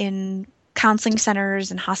in counseling centers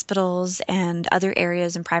and hospitals and other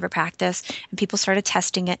areas in private practice, and people started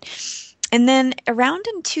testing it. And then around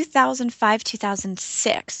in 2005,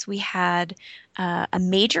 2006, we had a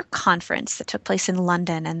major conference that took place in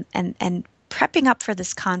London, and prepping up for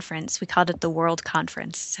this conference, we called it the World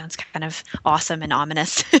Conference. Sounds kind of awesome and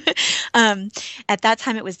ominous. At that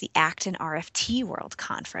time, it was the ACT and RFT World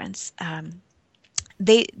Conference.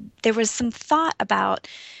 they there was some thought about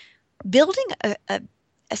building a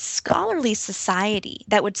scholarly society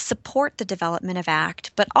that would support the development of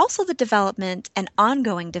ACT, but also the development and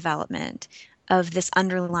ongoing development of this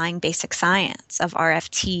underlying basic science of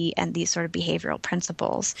RFT and these sort of behavioral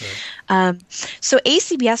principles. Right. So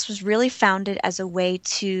ACBS was really founded as a way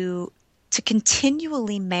to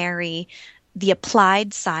continually marry the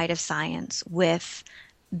applied side of science with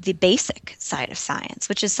the basic side of science,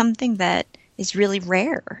 which is something that is really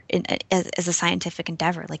rare as a scientific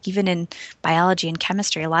endeavor. Like even in biology and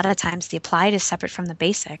chemistry, a lot of times the applied is separate from the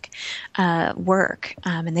basic work,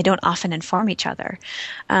 and they don't often inform each other.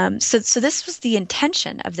 So this was the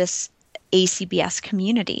intention of this ACBS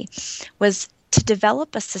community, was to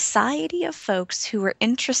develop a society of folks who were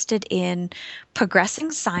interested in progressing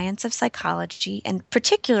science of psychology, and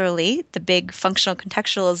particularly the big functional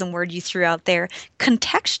contextualism word you threw out there,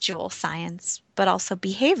 contextual science, but also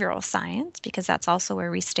behavioral science, because that's also where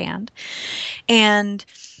we stand. And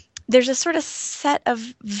there's a sort of set of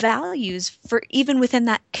values for even within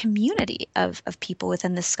that community of people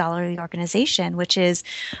within this scholarly organization, which is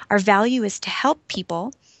our value is to help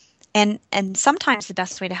people. And sometimes the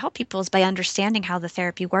best way to help people is by understanding how the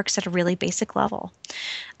therapy works at a really basic level,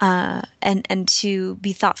 and to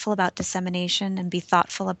be thoughtful about dissemination and be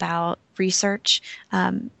thoughtful about research.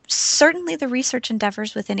 Certainly the research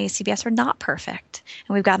endeavors within ACBS are not perfect,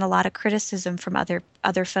 and we've gotten a lot of criticism from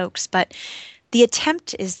other folks, but the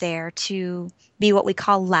attempt is there to be what we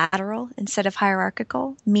call lateral instead of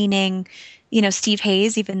hierarchical, meaning, Steve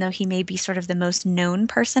Hayes, even though he may be sort of the most known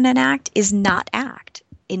person in ACT, is not ACT.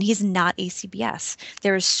 And he's not ACBS.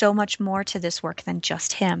 There is so much more to this work than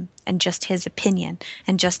just him and just his opinion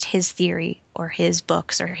and just his theory or his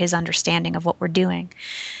books or his understanding of what we're doing,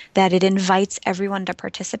 that it invites everyone to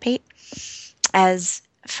participate as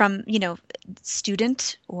from,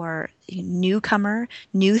 student or newcomer,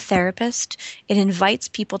 new therapist. It invites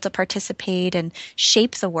people to participate and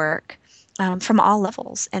shape the work from all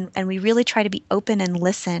levels. And we really try to be open and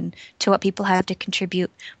listen to what people have to contribute,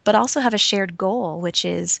 but also have a shared goal, which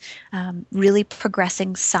is really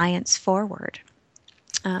progressing science forward,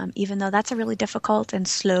 even though that's a really difficult and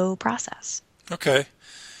slow process. Okay.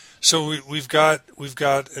 So we've got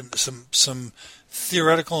some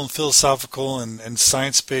theoretical and philosophical and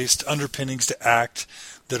science-based underpinnings to ACT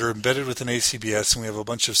that are embedded within ACBS, and we have a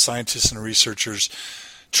bunch of scientists and researchers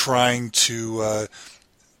trying to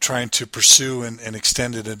pursue and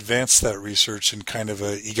extend and advance that research in kind of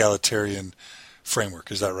a egalitarian framework.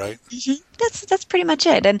 Is that right? Mm-hmm. That's pretty much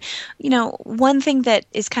it. And, one thing that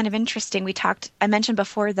is kind of interesting, I mentioned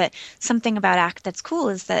before that something about ACT that's cool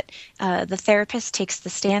is that the therapist takes the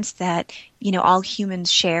stance that, all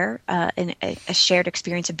humans share a shared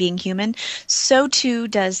experience of being human. So too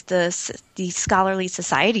does the scholarly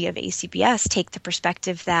society of ACBS take the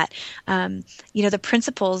perspective that, the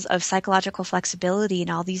principles of psychological flexibility and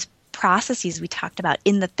all these processes we talked about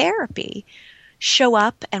in the therapy show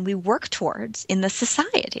up and we work towards in the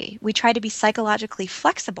society. We try to be psychologically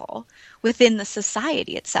flexible within the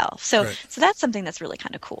society itself. So that's something that's really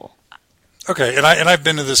kind of cool. Okay, and I've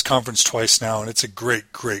been to this conference twice now, and it's a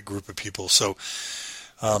great group of people. So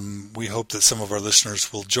we hope that some of our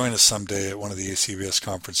listeners will join us someday at one of the ACBS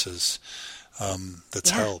conferences that's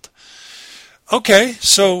held. Okay,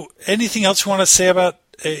 so anything else you want to say about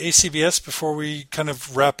ACBS before we kind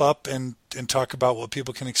of wrap up and talk about what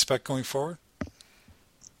people can expect going forward?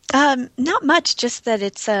 Not much, just that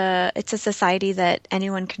it's a society that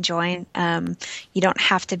anyone can join. You don't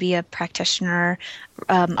have to be a practitioner,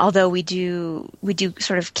 although we do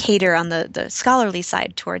sort of cater on the scholarly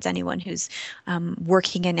side towards anyone who's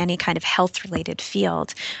working in any kind of health related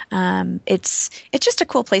field. It's just a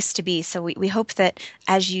cool place to be. So we hope that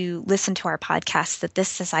as you listen to our podcast, that this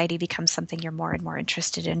society becomes something you're more and more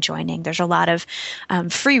interested in joining. There's a lot of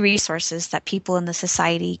free resources that people in the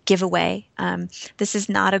society give away. This is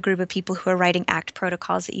not a group of people who are writing ACT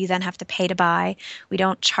protocols that you then have to pay to buy. We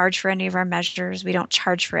don't charge for any of our measures. We don't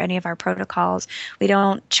charge for any of our protocols. We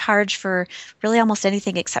don't charge for really almost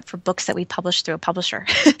anything except for books that we publish through a publisher.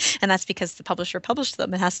 And that's because the publisher published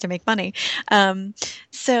them and has to make money.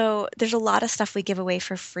 So there's a lot of stuff we give away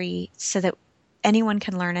for free so that anyone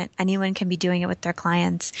can learn it. Anyone can be doing it with their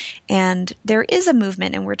clients. And there is a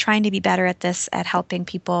movement, and we're trying to be better at this, at helping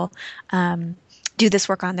people do this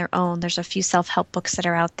work on their own. There's a few self-help books that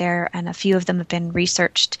are out there, and a few of them have been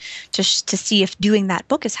researched to see if doing that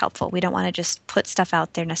book is helpful. We don't want to just put stuff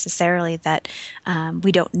out there necessarily that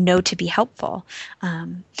we don't know to be helpful.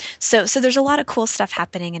 So there's a lot of cool stuff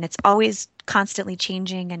happening, and it's always constantly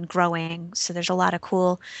changing and growing. So there's a lot of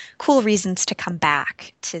cool reasons to come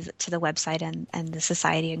back to the website and the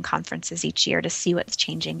society and conferences each year to see what's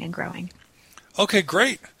changing and growing. Okay,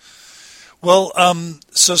 great. Well,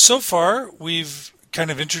 so far we've kind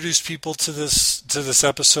of introduced people to this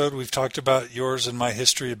episode. We've talked about yours and my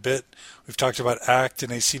history a bit. We've talked about ACT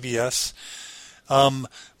and ACBS.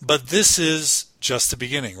 But this is just the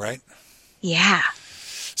beginning, right? Yeah.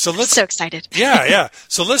 So I'm so excited. Yeah.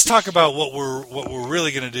 So let's talk about what we're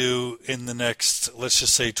really going to do in the next, let's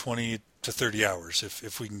just say 20 to 30 hours,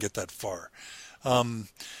 if we can get that far.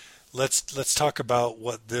 Let's talk about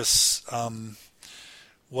what this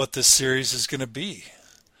series is going to be.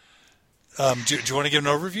 Do you want to give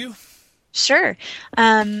an overview? Sure.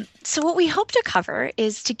 So what we hope to cover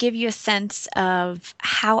is to give you a sense of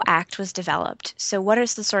how ACT was developed. So what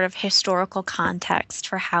is the sort of historical context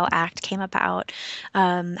for how ACT came about?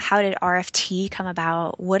 How did RFT come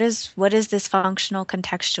about? What is this functional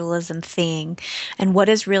contextualism thing? And what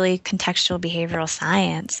is really contextual behavioral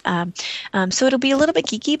science? So it'll be a little bit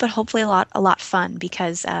geeky, but hopefully a lot fun,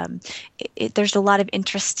 because there's a lot of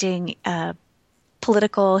interesting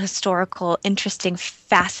political, historical, interesting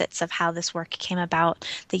facets of how this work came about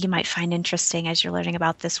that you might find interesting as you're learning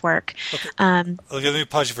about this work. Okay. Let me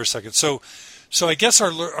pause you for a second. So I guess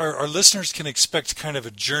our listeners can expect kind of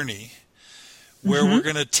a journey where we're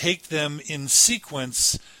going to take them in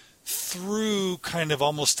sequence through kind of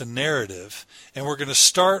almost a narrative, and we're going to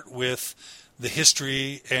start with the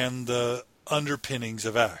history and the underpinnings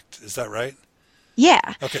of ACT. Is that right?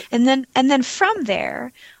 Yeah. Okay. And then from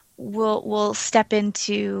there, we'll step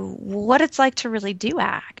into what it's like to really do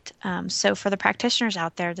ACT. So for the practitioners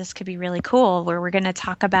out there, this could be really cool, where we're going to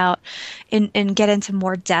talk about and get into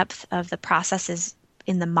more depth of the processes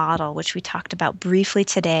in the model, which we talked about briefly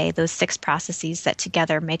today, those 6 processes that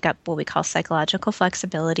together make up what we call psychological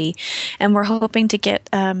flexibility. And we're hoping to get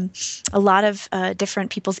a lot of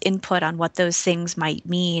different people's input on what those things might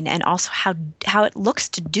mean, and also how it looks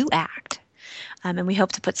to do ACT. And we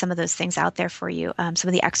hope to put some of those things out there for you, some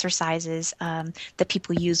of the exercises that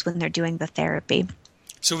people use when they're doing the therapy.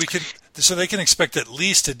 So they can expect at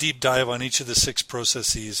least a deep dive on each of the 6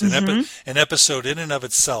 processes, an episode in and of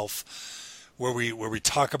itself, where we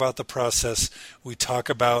talk about the process, we talk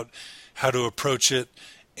about how to approach it,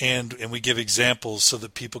 and we give examples so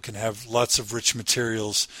that people can have lots of rich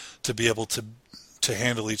materials to be able to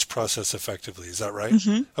handle each process effectively. Is that right?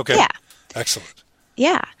 Mm-hmm. Okay. Yeah. Excellent.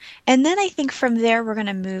 Yeah. And then I think from there, we're going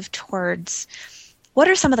to move towards what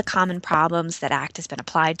are some of the common problems that ACT has been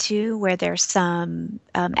applied to, where there's some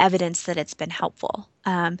evidence that it's been helpful.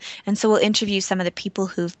 And so we'll interview some of the people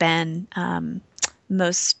who've been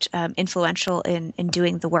most influential in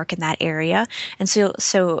doing the work in that area. And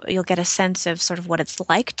so you'll get a sense of sort of what it's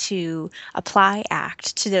like to apply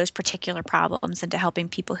ACT to those particular problems and to helping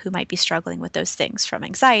people who might be struggling with those things, from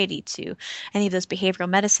anxiety to any of those behavioral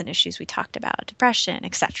medicine issues we talked about, depression,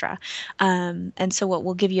 etc. And so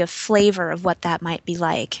we'll give you a flavor of what that might be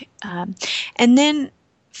like. And then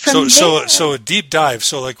So a deep dive.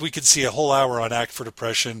 So like we could see a whole hour on ACT for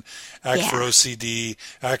depression, ACT for OCD,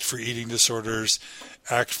 ACT for eating disorders,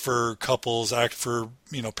 ACT for couples, ACT for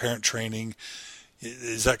parent training.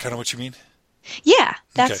 Is that kind of what you mean? Yeah,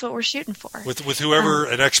 that's what we're shooting for. With whoever,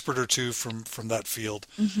 an expert or two from that field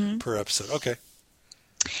per episode. Okay.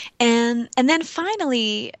 And then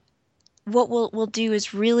finally, what we'll do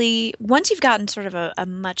is really, once you've gotten sort of a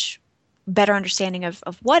much better understanding of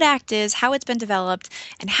what ACT is, how it's been developed,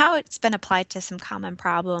 and how it's been applied to some common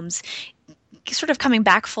problems, sort of coming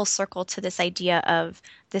back full circle to this idea of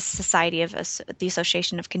this society of the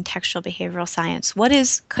Association of Contextual Behavioral Science. What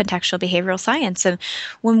is contextual behavioral science? And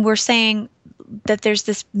when we're saying that there's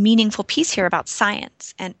this meaningful piece here about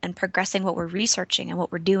science and progressing what we're researching and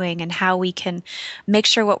what we're doing, and how we can make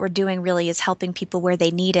sure what we're doing really is helping people where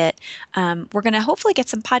they need it. We're going to hopefully get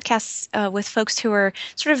some podcasts with folks who are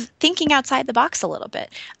sort of thinking outside the box a little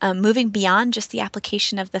bit, moving beyond just the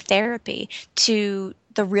application of the therapy to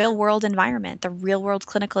the real world environment, the real world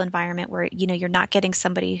clinical environment, where you're not getting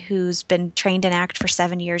somebody somebody who's been trained in ACT for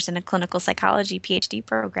 7 years in a clinical psychology PhD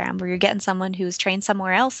program, where you're getting someone who's trained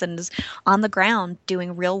somewhere else and is on the ground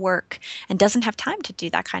doing real work and doesn't have time to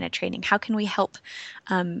do that kind of training. How can we help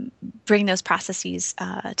bring those processes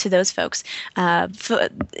to those folks?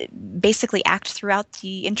 Basically ACT throughout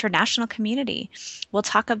the international community. We'll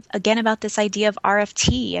talk again about this idea of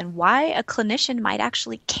RFT and why a clinician might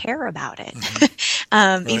actually care about it.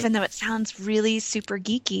 Right. Even though it sounds really super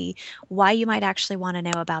geeky, why you might actually want to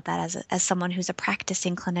know about that as someone who's a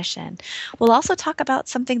practicing clinician. We'll also talk about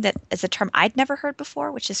something that is a term I'd never heard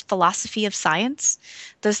before, which is philosophy of science.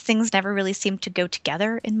 Those things never really seem to go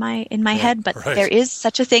together in my head, but there is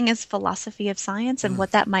such a thing as philosophy of science and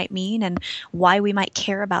what that might mean and why we might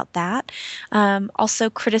care about that. Also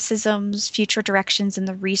criticisms, future directions in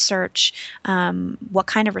the research, what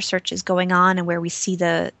kind of research is going on and where we see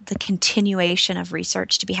the continuation of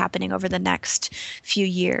research to be happening over the next few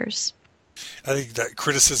years. I think that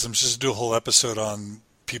criticisms, just do a whole episode on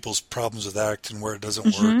people's problems with ACT and where it doesn't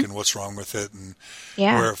work and what's wrong with it and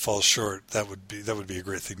where it falls short. That would be a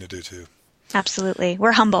great thing to do too. Absolutely.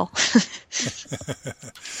 We're humble.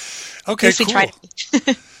 Okay, cool. We try to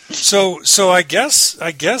be. So I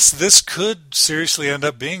guess this could seriously end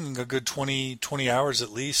up being a good 20 hours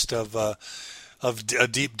at least of a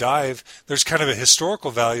deep dive. There's kind of a historical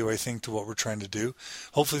value, I think, to what we're trying to do.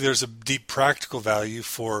 Hopefully there's a deep practical value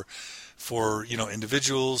for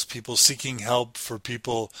individuals, people seeking help, for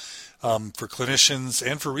people, for clinicians,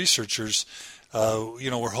 and for researchers.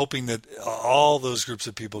 We're hoping that all those groups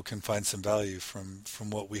of people can find some value from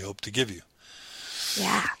what we hope to give you.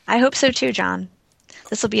 Yeah, I hope so too, John.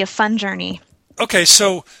 This will be a fun journey. Okay,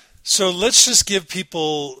 so let's just give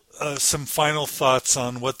people some final thoughts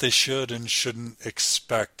on what they should and shouldn't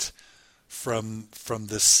expect from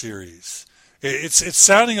this series. It's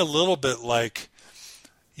sounding a little bit like,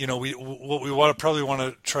 what we probably want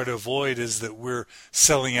to try to avoid is that we're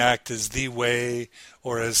selling ACT as the way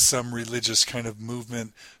or as some religious kind of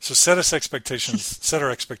movement. So set our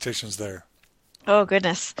expectations there. Oh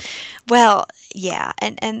goodness. Well, yeah,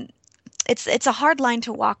 and it's a hard line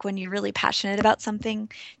to walk when you're really passionate about something,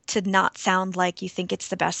 to not sound like you think it's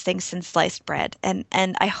the best thing since sliced bread. And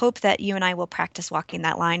I hope that you and I will practice walking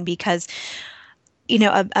that line, because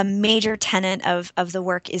a major tenet of the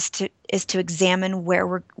work is to examine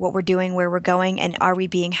what we're doing, where we're going, and are we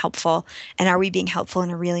being helpful, and are we being helpful in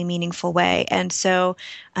a really meaningful way. And so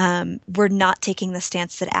we're not taking the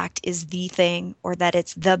stance that ACT is the thing, or that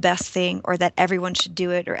it's the best thing, or that everyone should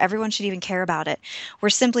do it, or everyone should even care about it.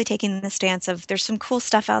 We're simply taking the stance of there's some cool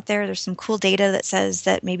stuff out there, there's some cool data that says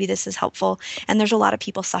that maybe this is helpful, and there's a lot of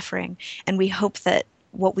people suffering. And we hope that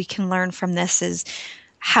what we can learn from this is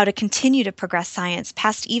how to continue to progress science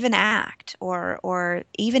past even ACT or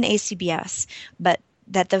even ACBS, but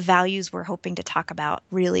that the values we're hoping to talk about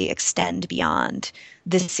really extend beyond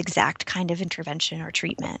this exact kind of intervention or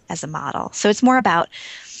treatment as a model. So it's more about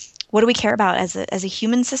what do we care about as a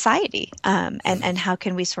human society, and how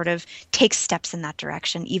can we sort of take steps in that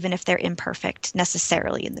direction, even if they're imperfect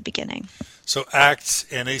necessarily in the beginning. So ACT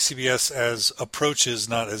and ACBS as approaches,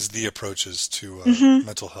 not as the approaches to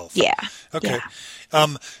mental health. Yeah. Okay. Yeah.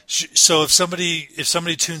 So if somebody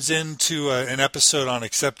tunes in to an episode on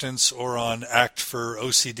acceptance or on ACT for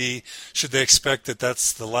OCD, should they expect that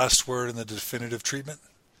that's the last word in the definitive treatment?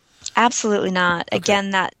 Absolutely not. Okay.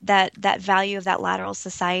 Again, that value of that lateral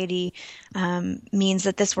society means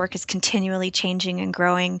that this work is continually changing and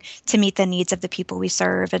growing to meet the needs of the people we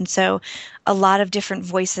serve. And so a lot of different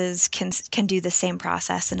voices can do the same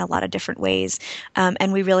process in a lot of different ways.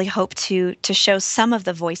 And we really hope to show some of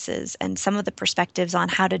the voices and some of the perspectives on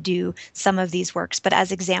how to do some of these works, but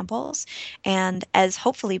as examples and as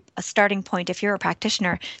hopefully a starting point, if you're a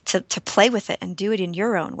practitioner, to play with it and do it in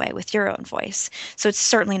your own way with your own voice. So it's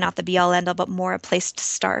certainly not the be-all end-all, but more a place to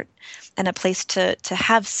start and a place to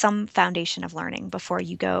have some foundation of learning before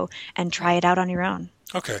you go and try it out on your own.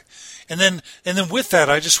 Okay. And then with that,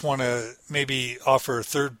 I just want to maybe offer a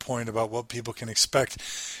third point about what people can expect.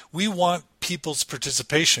 We want people's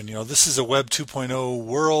participation. This is a Web 2.0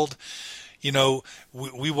 world.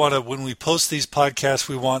 We want to, when we post these podcasts,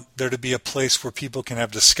 we want there to be a place where people can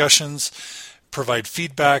have discussions, provide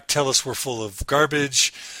feedback, tell us we're full of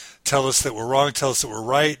garbage, tell us that we're wrong, tell us that we're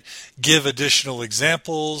right, give additional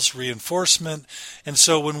examples, reinforcement. And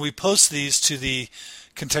so when we post these to the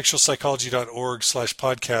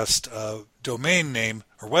contextualpsychology.org/podcast domain name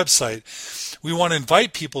or website, we want to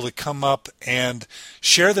invite people to come up and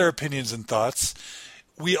share their opinions and thoughts.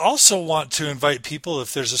 We also want to invite people,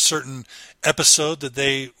 if there's a certain episode that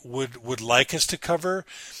they would like us to cover,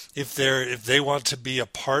 if they want to be a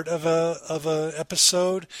part of a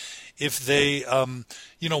episode, if they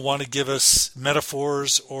want to give us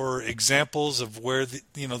metaphors or examples of where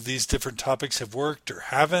these different topics have worked or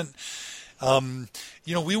haven't.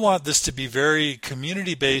 We want this to be very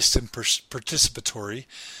community based and participatory,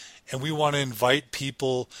 and we want to invite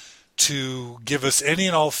people to give us any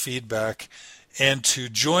and all feedback and to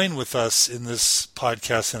join with us in this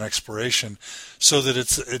podcast and exploration, so that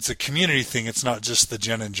it's a community thing. It's not just the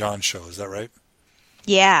Jen and John show. Is that right?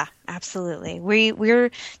 Yeah, absolutely. We're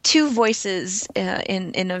two voices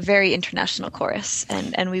in a very international chorus,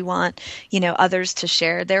 and we want others to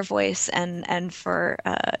share their voice, and for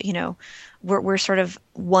we're sort of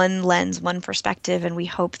one lens, one perspective, and we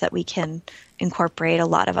hope that we can incorporate a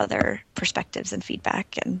lot of other perspectives and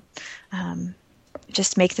feedback, and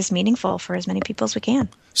just make this meaningful for as many people as we can.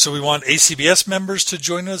 So we want ACBS members to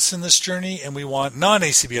join us in this journey, and we want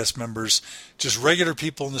non-ACBS members, just regular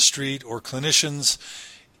people in the street or clinicians,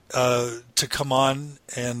 to come on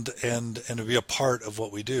and to be a part of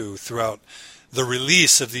what we do throughout the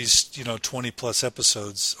release of these 20 plus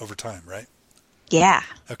episodes over time, right? Yeah.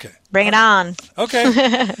 Okay. Bring it on.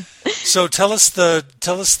 Okay. So tell us the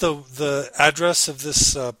address of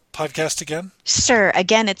this podcast again. Sure.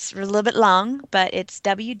 Again, it's a little bit long, but it's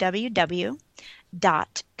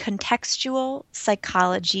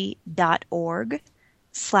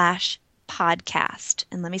www.contextualpsychology.org/podcast.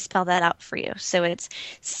 And let me spell that out for you. So it's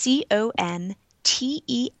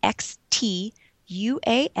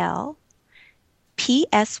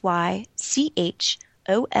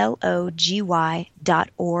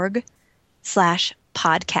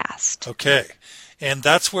Okay. And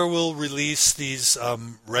that's where we'll release these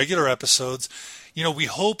regular episodes. We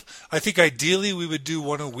hope, I think ideally we would do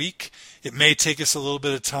one a week. It may take us a little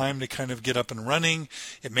bit of time to kind of get up and running.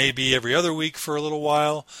 It may be every other week for a little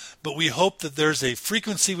while, but we hope that there's a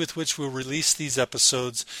frequency with which we'll release these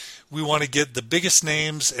episodes. We want to get the biggest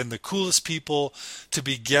names and the coolest people to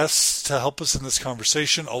be guests to help us in this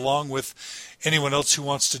conversation, along with anyone else who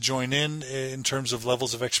wants to join in terms of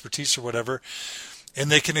levels of expertise or whatever. And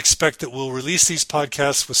they can expect that we'll release these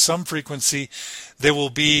podcasts with some frequency. There will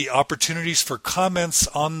be opportunities for comments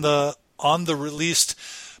on the released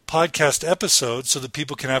podcast episode, so that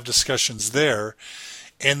people can have discussions there.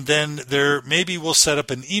 And then maybe we'll set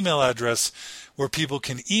up an email address where people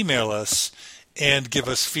can email us and give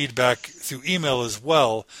us feedback through email as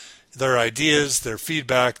well. Their ideas, their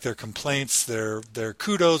feedback, their complaints, their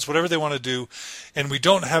kudos, whatever they want to do. And we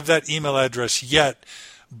don't have that email address yet.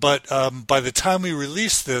 But by the time we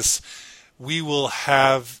release this, we will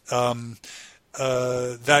have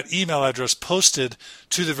that email address posted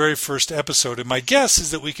to the very first episode. And my guess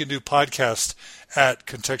is that we can do podcast at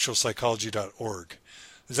contextualpsychology.org.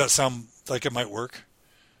 Does that sound like it might work?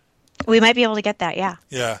 We might be able to get that, yeah.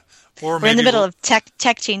 Yeah. Or we're in the middle of tech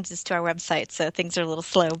changes to our website, so things are a little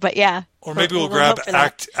slow. But yeah. Or maybe we'll grab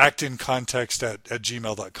actincontext at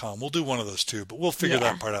gmail.com. We'll do one of those two, but we'll figure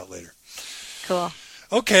that part out later. Cool.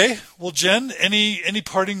 Okay. Well, Jen, any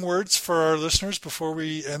parting words for our listeners before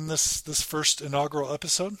we end this first inaugural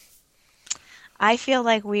episode? I feel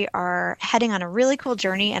like we are heading on a really cool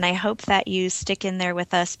journey, and I hope that you stick in there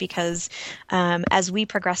with us, because as we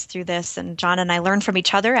progress through this, and John and I learn from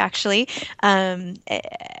each other actually, and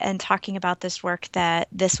talking about this work, that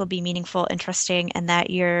this will be meaningful, interesting, and that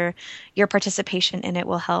your participation in it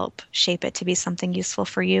will help shape it to be something useful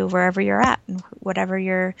for you wherever you're at and whatever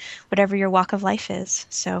your walk of life is.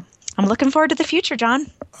 So I'm looking forward to the future, John.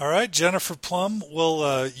 All right, Jennifer Plum.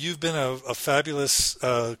 Well, you've been a fabulous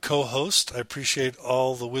co-host. I appreciate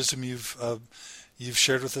all the wisdom you've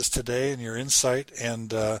shared with us today and your insight.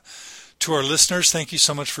 And to our listeners, thank you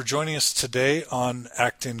so much for joining us today on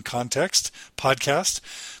Act in Context podcast.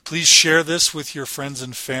 Please share this with your friends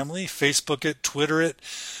and family. Facebook it, Twitter it,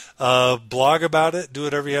 blog about it. Do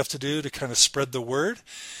whatever you have to do to kind of spread the word.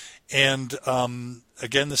 And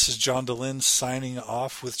again, this is John DeLynn signing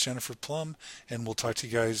off with Jennifer Plum, and we'll talk to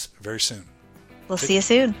you guys very soon. We'll see you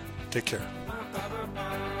soon. Take care.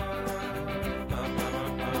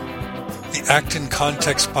 The Act in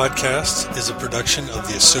Context podcast is a production of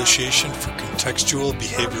the Association for Contextual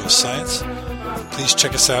Behavioral Science. Please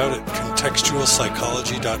check us out at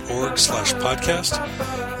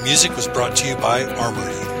contextualpsychology.org/podcast. Music was brought to you by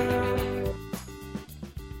Armory.